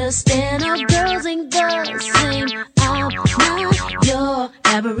understand our girls ain't the same. I'm not your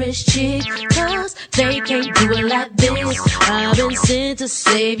average chick, cause they can't do it like this. I've been sent to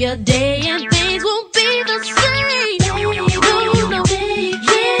save your day and things won't be the same. No, they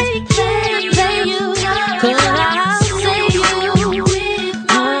can't play you, cause I'll save you.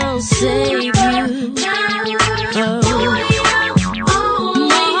 I'll save you.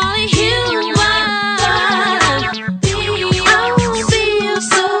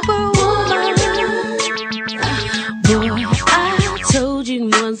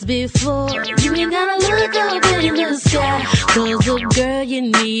 Before you ain't gotta look up in the sky, cause the girl you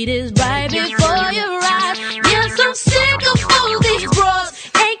need is right before your eyes. Yes, I'm sick of all these bras,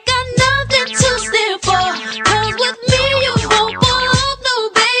 ain't got nothing to stand for, cause with me you won't fall off, no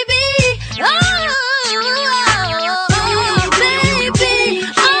baby. Oh, baby,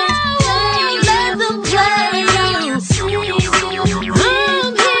 I won't let them play you.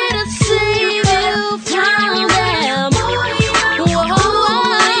 I'm here to save you from them.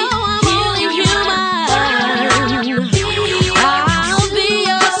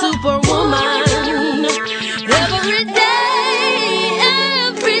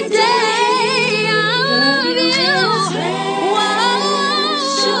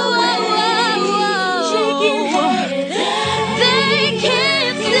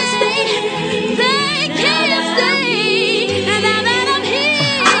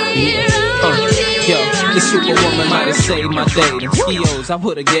 Superwoman might have saved my day. Them skills, I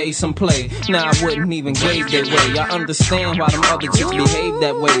would've gave some play. Now I wouldn't even gave their way. I understand why them other chicks behave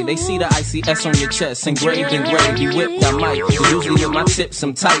that way. They see the ICS on your chest, engraved in gravy, whipped I might. Usually with my tips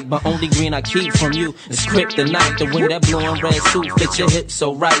I'm tight, but only green I keep from you is kryptonite. The way that blue and red suit fit your hips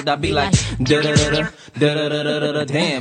so right, I be like da da da da da da da da da. Damn.